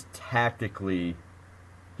 He was tactically,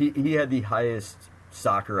 he had the highest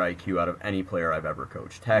soccer IQ out of any player I've ever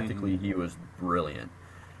coached. Tactically, he was brilliant.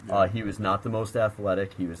 Yeah. He was not the most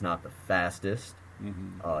athletic. He was not the fastest.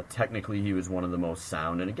 Mm-hmm. Technically, he was one of the most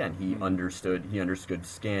sound. And again, he understood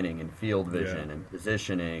scanning and field vision and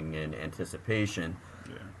positioning and anticipation.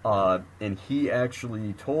 Yeah. And he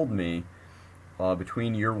actually told me,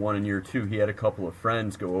 between year 1 and year 2, he had a couple of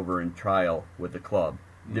friends go over and trial with the club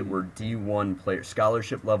that were D1 players,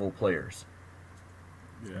 scholarship level players.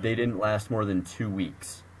 Yeah. They didn't last more than 2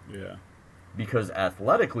 weeks. Yeah. Because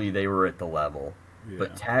athletically they were at the level,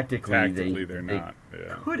 but tactically they're not.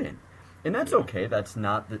 Yeah. Couldn't. And that's okay. That's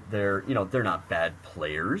not that they're not bad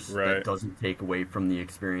players. Right. That doesn't take away from the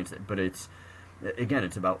experience, but it's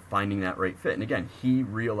about finding that right fit. And again, he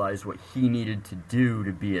realized what he needed to do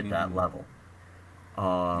to be at that level.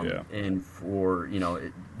 And for,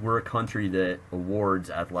 we're a country that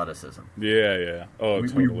awards athleticism. Yeah. Oh,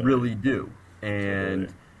 we really do.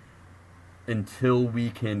 And until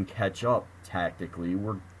we can catch up tactically,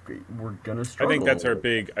 we're gonna struggle. I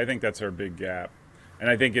think that's our big gap. And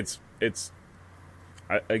I think it's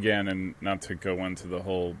again, and not to go into the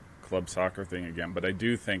whole club soccer thing again, but I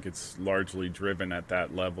do think it's largely driven at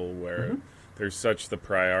that level where there's such the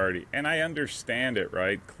priority. And I understand it,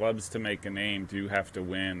 right? Clubs, to make a name, do have to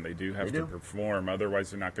win. They do have to perform.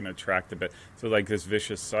 Otherwise, they're not going to attract the best. So, like this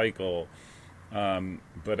vicious cycle.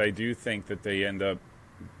 But I do think that they end up,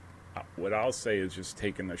 what I'll say is just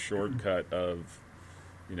taking the shortcut of,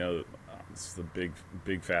 it's the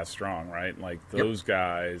big, fast, strong, right? Like those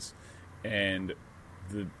guys. And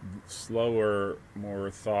the slower,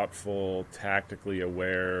 more thoughtful, tactically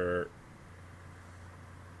aware,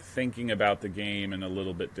 thinking about the game in a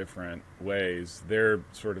little bit different ways, they're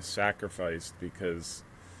sort of sacrificed because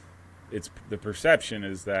the perception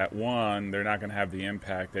is that, one, they're not going to have the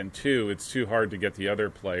impact, and two, it's too hard to get the other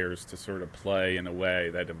players to sort of play in a way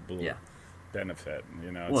that will benefit.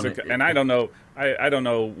 You know, well, and I don't know. I don't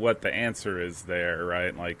know what the answer is there,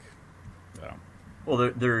 right? Like,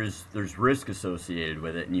 well, there's risk associated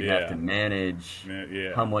with it, and you have to manage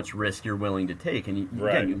how much risk you're willing to take. And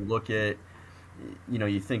again, you look at,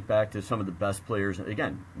 you think back to some of the best players.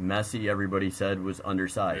 Again, Messi, everybody said was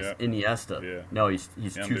undersized. Iniesta, no, he's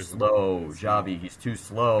too slow. Xavi, he's too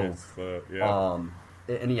slow.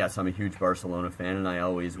 And yes, I'm a huge Barcelona fan, and I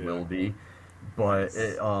always will be. But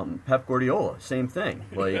Pep Guardiola, same thing.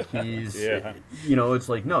 Like he's, it's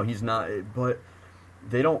like no, he's not. But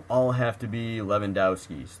they don't all have to be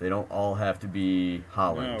Lewandowskis. They don't all have to be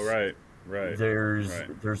Haalands. No, right.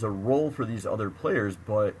 There's a role for these other players,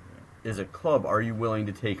 but as a club, are you willing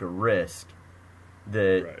to take a risk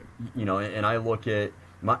that, and I look at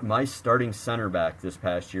my starting center back this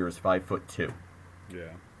past year is 5'2". Yeah.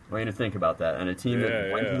 I want you to think about that. And a team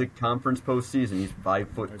that went to the conference postseason, he's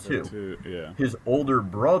 5'2". Yeah. His older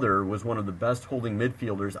brother was one of the best holding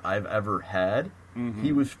midfielders I've ever had. Mm-hmm.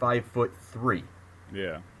 He was 5'3".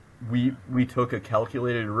 Yeah. We took a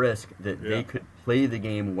calculated risk that they could play the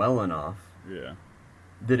game well enough. Yeah.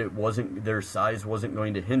 That their size wasn't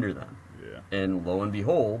going to hinder them. Yeah. And lo and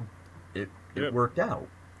behold, it worked out.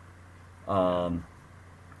 And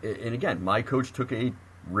again, my coach took a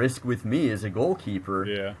risk with me as a goalkeeper.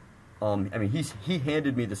 Yeah. I mean, he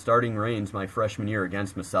handed me the starting reins my freshman year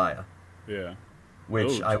against Messiah. Yeah.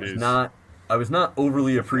 Which I was not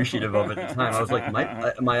overly appreciative of at the time. I was like,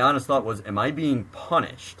 my honest thought was, am I being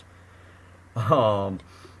punished?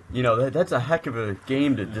 That's a heck of a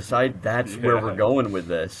game to decide that's where we're going with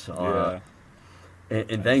this.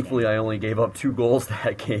 And thankfully, I only gave up 2 goals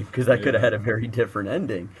that game because I could have had a very different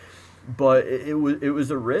ending. But it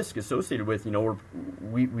was a risk associated with,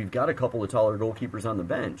 we've got a couple of taller goalkeepers on the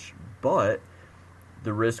bench, but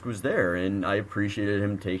the risk was there, and I appreciated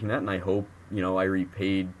him taking that, and I hope, I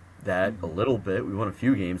repaid that a little bit. We won a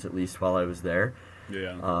few games at least while I was there.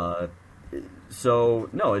 Yeah. So,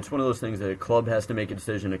 no, it's one of those things that a club has to make a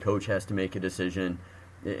decision, a coach has to make a decision,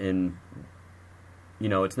 and,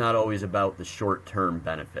 it's not always about the short-term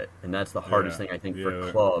benefit. And that's the hardest thing, I think,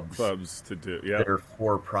 for clubs to do. That are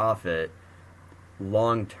for-profit.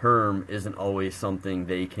 Long-term isn't always something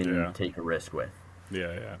they can take a risk with.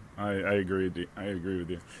 Yeah. I agree with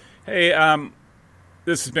you. Hey,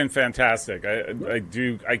 this has been fantastic.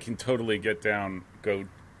 I can totally go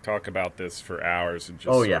talk about this for hours and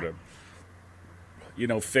just sort of,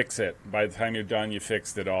 fix it. By the time you're done, you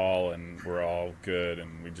fixed it all, and we're all good,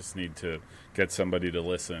 and we just need to get somebody to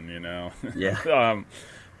listen, Yeah.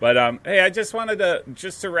 Hey, I just wanted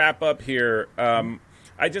to wrap up here.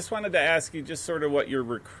 I just wanted to ask you just sort of what your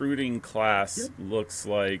recruiting class looks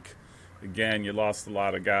like. Again, you lost a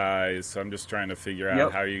lot of guys, so I'm just trying to figure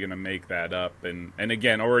out how you're going to make that up. And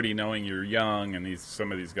again, already knowing you're young, and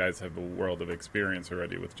some of these guys have a world of experience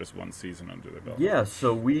already with just one season under their belt. Yeah,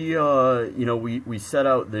 so we set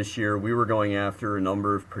out this year. We were going after a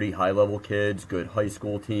number of pretty high-level kids, good high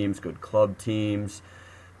school teams, good club teams.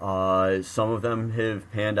 Some of them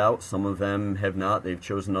have panned out. Some of them have not. They've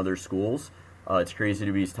chosen other schools. It's crazy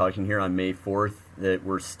to be talking here on May 4th that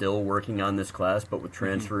we're still working on this class, but with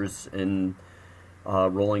transfers and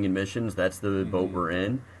rolling admissions, that's the boat we're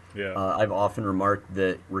in. Yeah. I've often remarked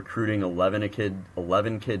that recruiting 11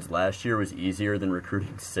 kids last year was easier than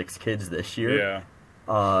recruiting 6 kids this year. Yeah.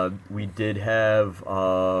 We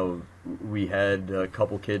had a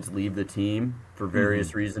couple kids leave the team for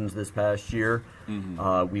various reasons this past year.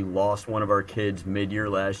 We lost one of our kids mid-year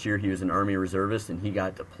last year. He was an Army reservist, and he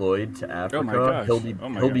got deployed to Africa. Oh my gosh.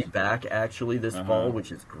 He'll be back actually this fall,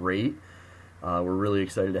 which is great. We're really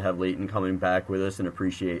excited to have Leighton coming back with us and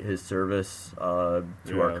appreciate his service to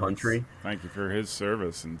our country. Thank you for his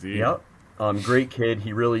service, indeed. Yep. Great kid.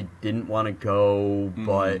 He really didn't want to go,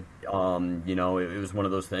 but it was one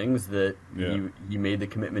of those things that he made the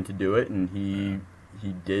commitment to do it, and he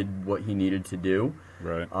did what he needed to do.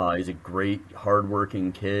 Right. He's a great,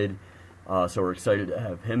 hardworking kid, so we're excited to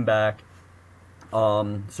have him back.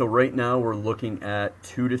 So right now we're looking at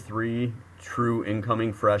 2 to 3 true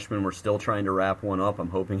incoming freshmen. We're still trying to wrap one up. I'm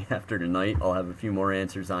hoping after tonight I'll have a few more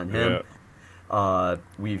answers on him. Yeah.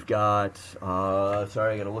 We've got, I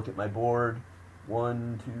got to look at my board.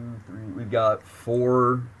 1, 2, 3. We've got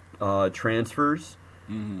 4 transfers.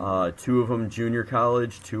 2 of them junior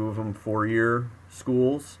college, 2 of them 4-year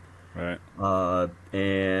schools. Right.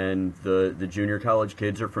 And the junior college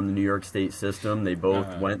kids are from the New York State system. They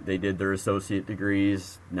both went. They did their associate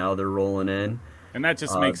degrees. Now they're rolling in. And that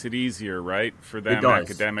just makes it easier, right, for them It does.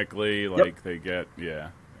 academically. Yep. Like they get, Yeah,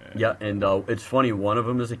 and it's funny. One of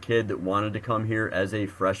them is a kid that wanted to come here as a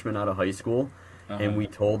freshman out of high school, and we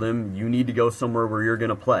told him, "You need to go somewhere where you're going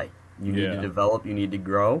to play. You need to develop. You need to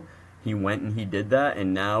grow." He went and he did that,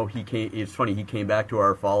 and now he came. It's funny. He came back to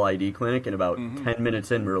our fall ID clinic, and about 10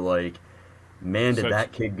 minutes in, we we're like, "Man, did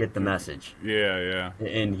that kid get the message?" Yeah.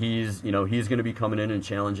 And he's going to be coming in and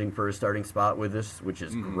challenging for a starting spot with us, which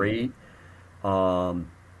is great.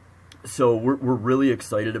 So we're really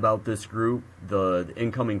excited about this group. The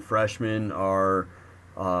incoming freshmen are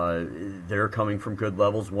they're coming from good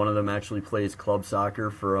levels. One of them actually plays club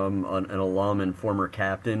soccer from an alum and former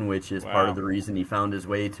captain, which is part of the reason he found his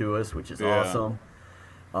way to us, which is awesome.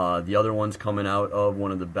 The other one's coming out of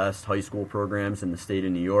one of the best high school programs in the state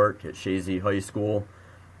of New York at Shazy High School.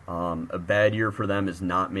 A bad year for them is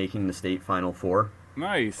not making the state Final Four.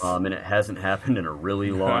 Nice. And it hasn't happened in a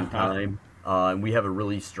really long time. And we have a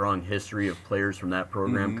really strong history of players from that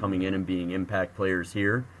program coming in and being impact players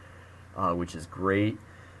here, which is great.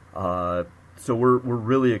 So we're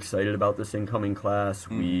really excited about this incoming class.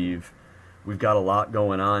 We've got a lot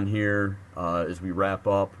going on here. As we wrap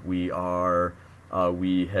up, we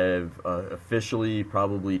have officially,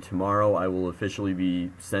 probably tomorrow, I will officially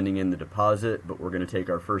be sending in the deposit, but we're going to take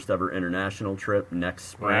our first ever international trip next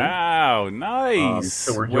spring. Wow, nice.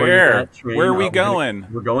 So we're Where are we going?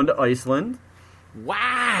 We're going to Iceland.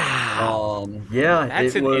 Wow. Yeah,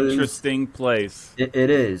 that's an interesting place. It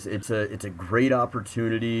is. It's a great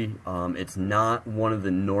opportunity. It's not one of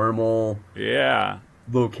the normal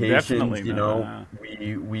locations. Definitely you not. know,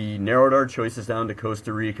 we narrowed our choices down to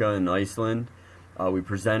Costa Rica and Iceland. We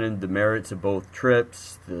presented the merits of both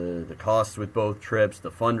trips, the costs with both trips,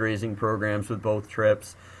 the fundraising programs with both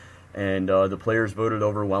trips, and the players voted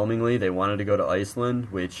overwhelmingly. They wanted to go to Iceland,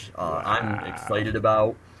 which I'm excited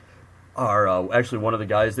about. Actually, one of the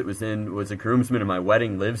guys that was a groomsman in my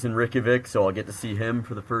wedding lives in Reykjavik, so I'll get to see him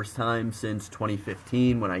for the first time since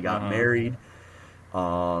 2015 when I got married.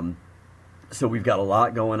 So we've got a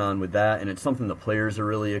lot going on with that, and it's something the players are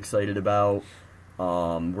really excited about.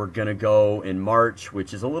 We're going to go in March,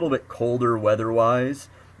 which is a little bit colder weather-wise,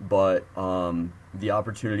 but the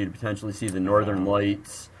opportunity to potentially see the Northern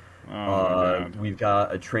Lights. We've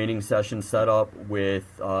got a training session set up with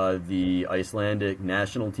the Icelandic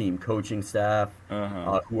national team coaching staff,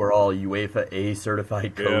 who are all UEFA A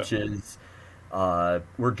certified coaches.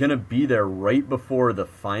 We're going to be there right before the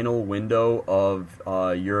final window of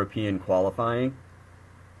European qualifying.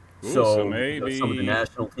 Ooh, so maybe some of the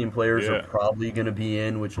national team players are probably going to be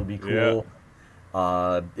in, which will be cool.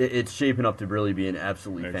 It's shaping up to really be an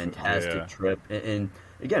absolutely fantastic trip. And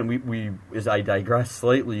again, we as I digress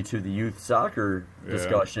slightly to the youth soccer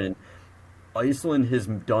discussion, Iceland has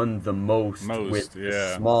done the most with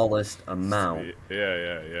the smallest amount.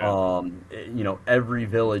 Every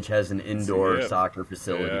village has an indoor soccer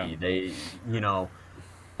facility. They,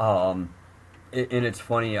 and it's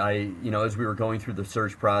funny, as we were going through the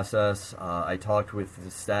search process, I talked with the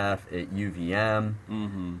staff at UVM,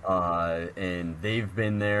 and they've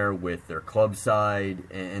been there with their club side,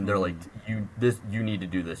 and they're like, you need to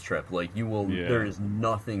do this trip. Like, you will, there is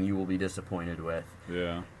nothing you will be disappointed with.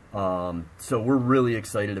 So we're really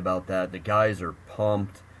excited about that. The guys are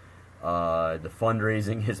pumped. The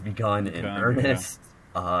fundraising has begun in earnest,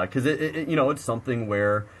 because it's something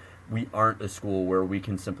where we aren't a school where we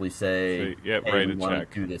can simply say, hey, we want to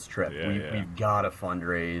do this trip. We've got to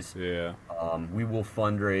fundraise. We will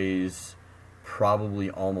fundraise probably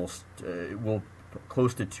almost,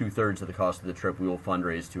 close to 2/3 of the cost of the trip. We will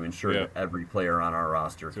fundraise to ensure that every player on our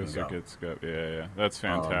roster can go. That's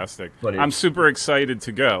fantastic. But I'm super excited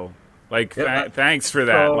to go. Like, thanks for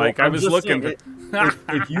that. So like, I was looking.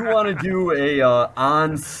 If you want to do a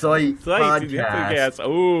on-site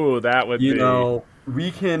podcast, that would be.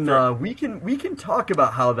 We can talk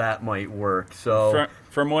about how that might work. So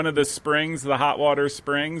from one of the springs, the hot water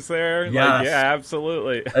springs there. Yes.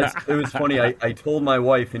 Absolutely. It was funny. I told my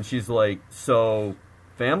wife, and she's like, "So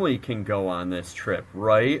family can go on this trip,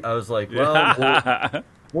 right?" I was like,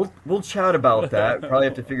 "Well, we'll chat about that. Probably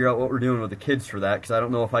have to figure out what we're doing with the kids for that, because I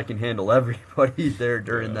don't know if I can handle everybody there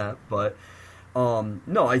during that." But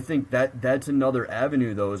no, I think that's another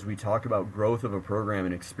avenue, though, as we talk about growth of a program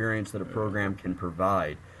and experience that a program can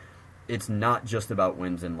provide. It's not just about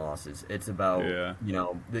wins and losses. It's about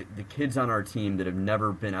the kids on our team that have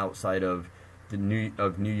never been outside of New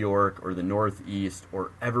York or the Northeast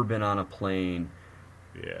or ever been on a plane.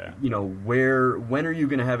 Yeah. When are you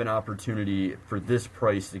going to have an opportunity for this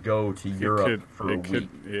price to go to Europe for a week?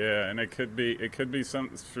 Yeah, and it could be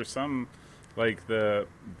some like the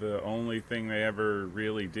only thing they ever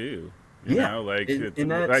really do. Ever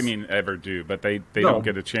do, but they don't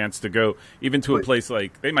get a chance to go even to a place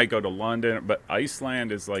like, they might go to London, but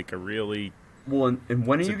Iceland is like a really... Well, and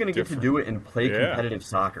when are you going to get to do it and play competitive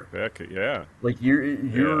soccer? Like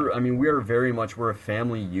we're a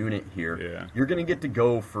family unit here. Yeah. You're going to get to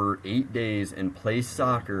go for 8 days and play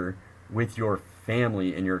soccer with your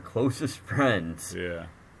family and your closest friends. Yeah.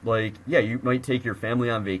 Like, you might take your family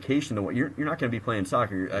on vacation. You're not going to be playing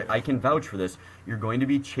soccer. I can vouch for this. You're going to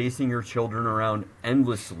be chasing your children around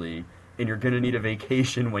endlessly, and you're going to need a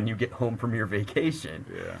vacation when you get home from your vacation.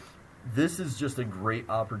 Yeah. This is just a great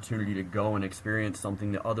opportunity to go and experience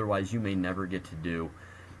something that otherwise you may never get to do.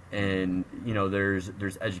 And,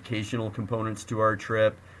 there's educational components to our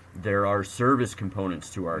trip. There are service components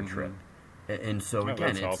to our trip. And so,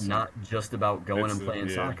 again, it's awesome. Not just about going and playing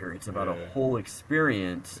soccer. It's about a whole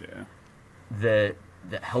experience that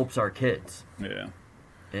helps our kids. Yeah.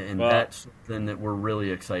 And that's something that we're really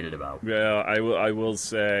excited about. Yeah, I will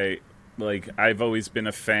say, like, I've always been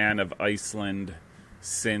a fan of Iceland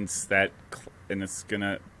since that, and it's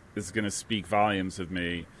gonna speak volumes of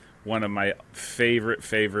me. One of my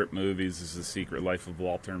favorite movies is The Secret Life of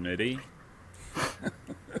Walter Mitty.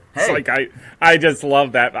 It's like I just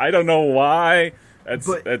love that. I don't know why.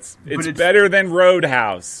 It's better than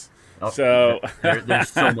Roadhouse. So there's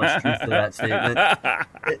so much truth to that statement.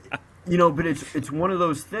 But it's one of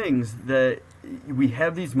those things that we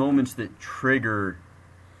have these moments that trigger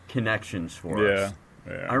connections for us.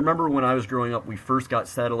 Yeah. I remember when I was growing up, we first got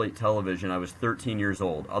satellite television. I was 13 years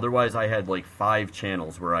old. Otherwise, I had like 5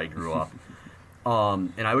 channels where I grew up.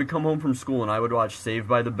 And I would come home from school and I would watch Saved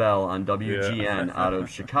by the Bell on WGN out of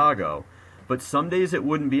Chicago. But some days it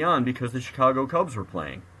wouldn't be on because the Chicago Cubs were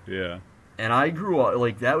playing. Yeah. And I grew up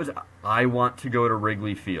like that was. I want to go to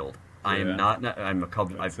Wrigley Field. I am not. I'm a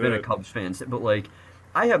Cubs. I've been a Cubs fan, but like,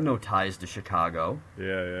 I have no ties to Chicago.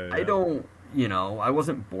 Yeah. I don't. I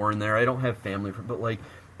wasn't born there. I don't have family. But like,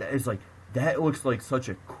 that looks like such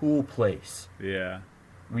a cool place. Yeah.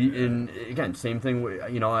 And again, same thing.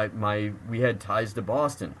 We had ties to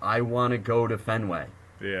Boston. I want to go to Fenway.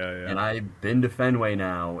 Yeah. And I've been to Fenway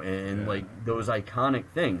now, and like those iconic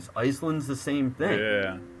things. Iceland's the same thing.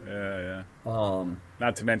 Yeah.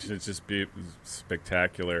 Not to mention, it's just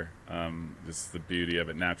spectacular. Just the beauty of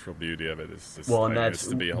it, natural beauty of it is just. Well,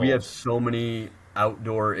 and we have so many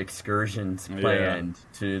outdoor excursions planned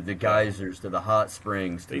to the geysers, to the hot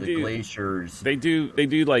springs, to the glaciers. They do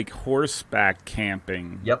like horseback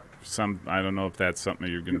camping. Yep. I don't know if that's something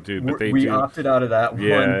you're going to do, but we opted out of that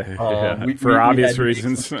one. For obvious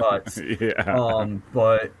reasons. But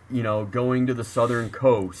going to the southern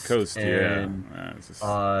coast. And,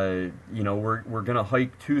 we're going to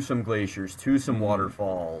hike to some glaciers, to some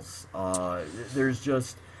waterfalls. There's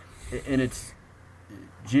just, and it's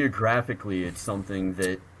geographically, it's something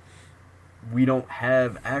that we don't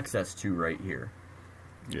have access to right here.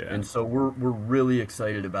 Yeah. And so we're really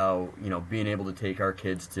excited about being able to take our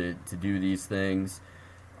kids to do these things.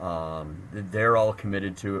 They're all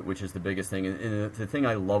committed to it, which is the biggest thing. And the thing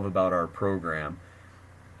I love about our program,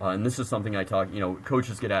 and this is something I talk,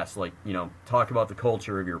 coaches get asked, like, talk about the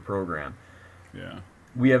culture of your program. Yeah.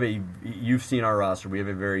 You've seen our roster. We have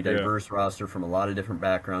a very diverse roster from a lot of different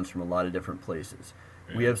backgrounds, from a lot of different places.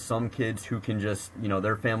 We have some kids who can just,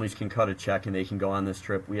 their families can cut a check and they can go on this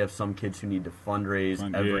trip. We have some kids who need to fundraise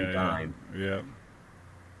every dime. Yeah.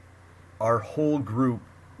 Our whole group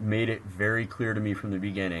made it very clear to me from the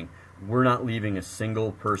beginning, we're not leaving a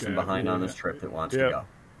single person behind on this trip that wants to go.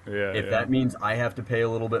 Yeah, if that means I have to pay a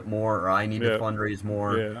little bit more or I need to fundraise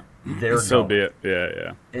more, so be it.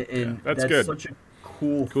 Yeah. And that's good. Such a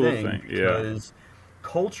cool thing. Because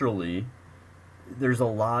culturally, there's a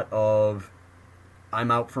lot of, I'm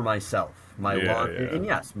out for myself. And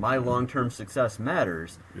yes, my long-term success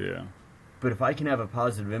matters. Yeah. But if I can have a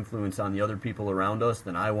positive influence on the other people around us,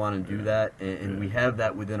 then I want to do that, and we have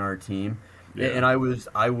that within our team. Yeah. And I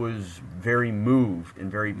was very moved and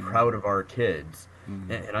very proud of our kids.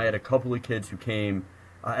 And I had a couple of kids who came.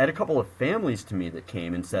 I had a couple of families to me that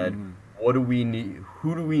came and said, "What do we need?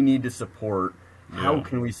 Who do we need to support? How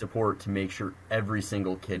can we support to make sure every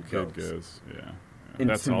single kid goes?" Yeah. And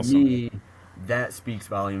that's to awesome. me, that speaks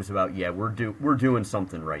volumes about we're doing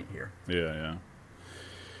something right here. Yeah.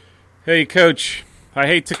 Hey, Coach, I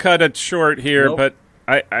hate to cut it short here, but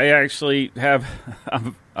I actually have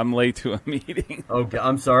I'm late to a meeting. Okay,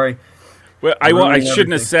 I'm sorry. Well, I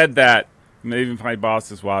shouldn't have said that. Maybe if my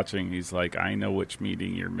boss is watching, he's like, I know which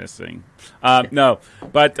meeting you're missing. No,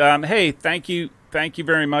 but hey, thank you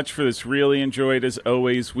very much for this. Really enjoyed as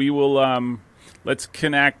always. We will let's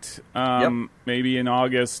connect maybe in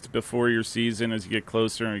August before your season as you get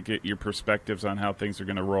closer and get your perspectives on how things are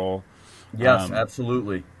going to roll. Yes,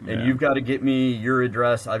 absolutely. And you've got to get me your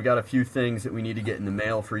address. I've got a few things that we need to get in the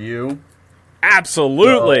mail for you.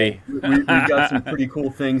 Absolutely. So we've got some pretty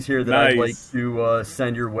cool things here that I'd like to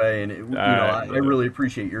send your way. And I really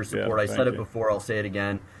appreciate your support. I said it before. I'll say it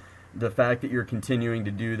again. The fact that you're continuing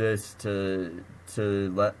to do this to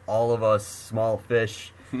let all of us small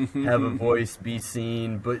fish have a voice, be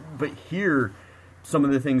seen, but hear some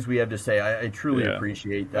of the things we have to say. I truly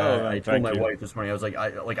appreciate that. I told my wife this morning, I was like,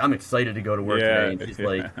 I'm excited to go to work today. And she's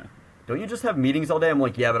like, don't you just have meetings all day? I'm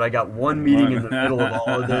like, yeah, but I got one meeting in the middle of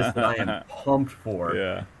all of this that I am pumped for.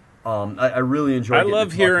 Yeah. I really enjoy. I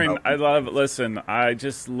love hearing. Listen. I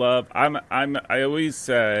just love. I always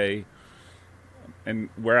say, and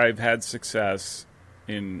where I've had success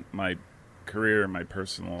in my career and my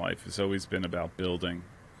personal life has always been about building.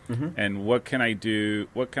 Mm-hmm. And what can I do?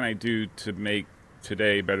 What can I do to make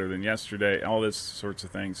today better than yesterday? All this sorts of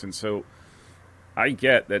things. And so I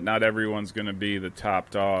get that not everyone's going to be the top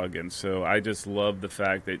dog, and so I just love the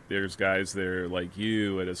fact that there's guys there like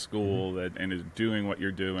you at a school that and is doing what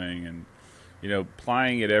you're doing, and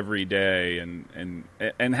applying it every day, and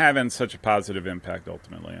having such a positive impact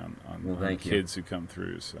ultimately on kids who come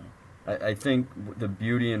through. So I think the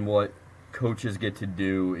beauty in what coaches get to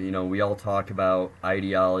do, we all talk about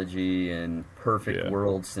ideology and perfect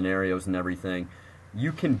world scenarios and everything.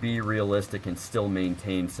 You can be realistic and still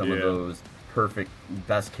maintain some of those perfect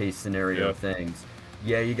best case scenario things.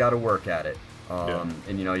 You got to work at it.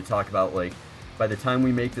 And you talk about, like, by the time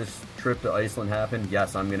we make this trip to Iceland happen,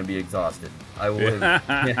 yes, I'm going to be exhausted. I will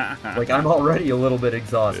like, I'm already a little bit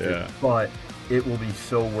exhausted, but it will be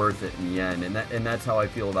so worth it in the end. And that's how I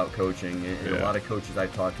feel about coaching. And a lot of coaches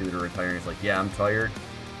I've talked to that are retiring is like, I'm tired,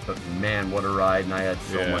 but man, what a ride, and I had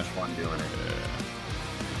so much fun doing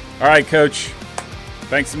it. All right, Coach.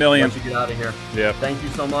 Thanks a million. Let you get out of here. Yep. Thank you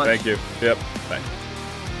so much. Thank you. Yep. Thanks.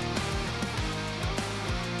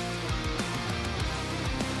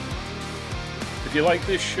 If you like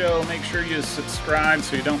this show, make sure you subscribe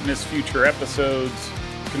so you don't miss future episodes.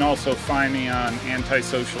 You can also find me on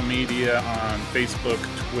anti-social media on Facebook,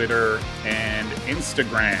 Twitter, and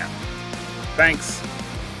Instagram. Thanks.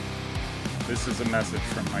 This is a message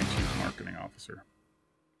from my Chief Marketing Officer.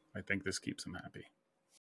 I think this keeps him happy.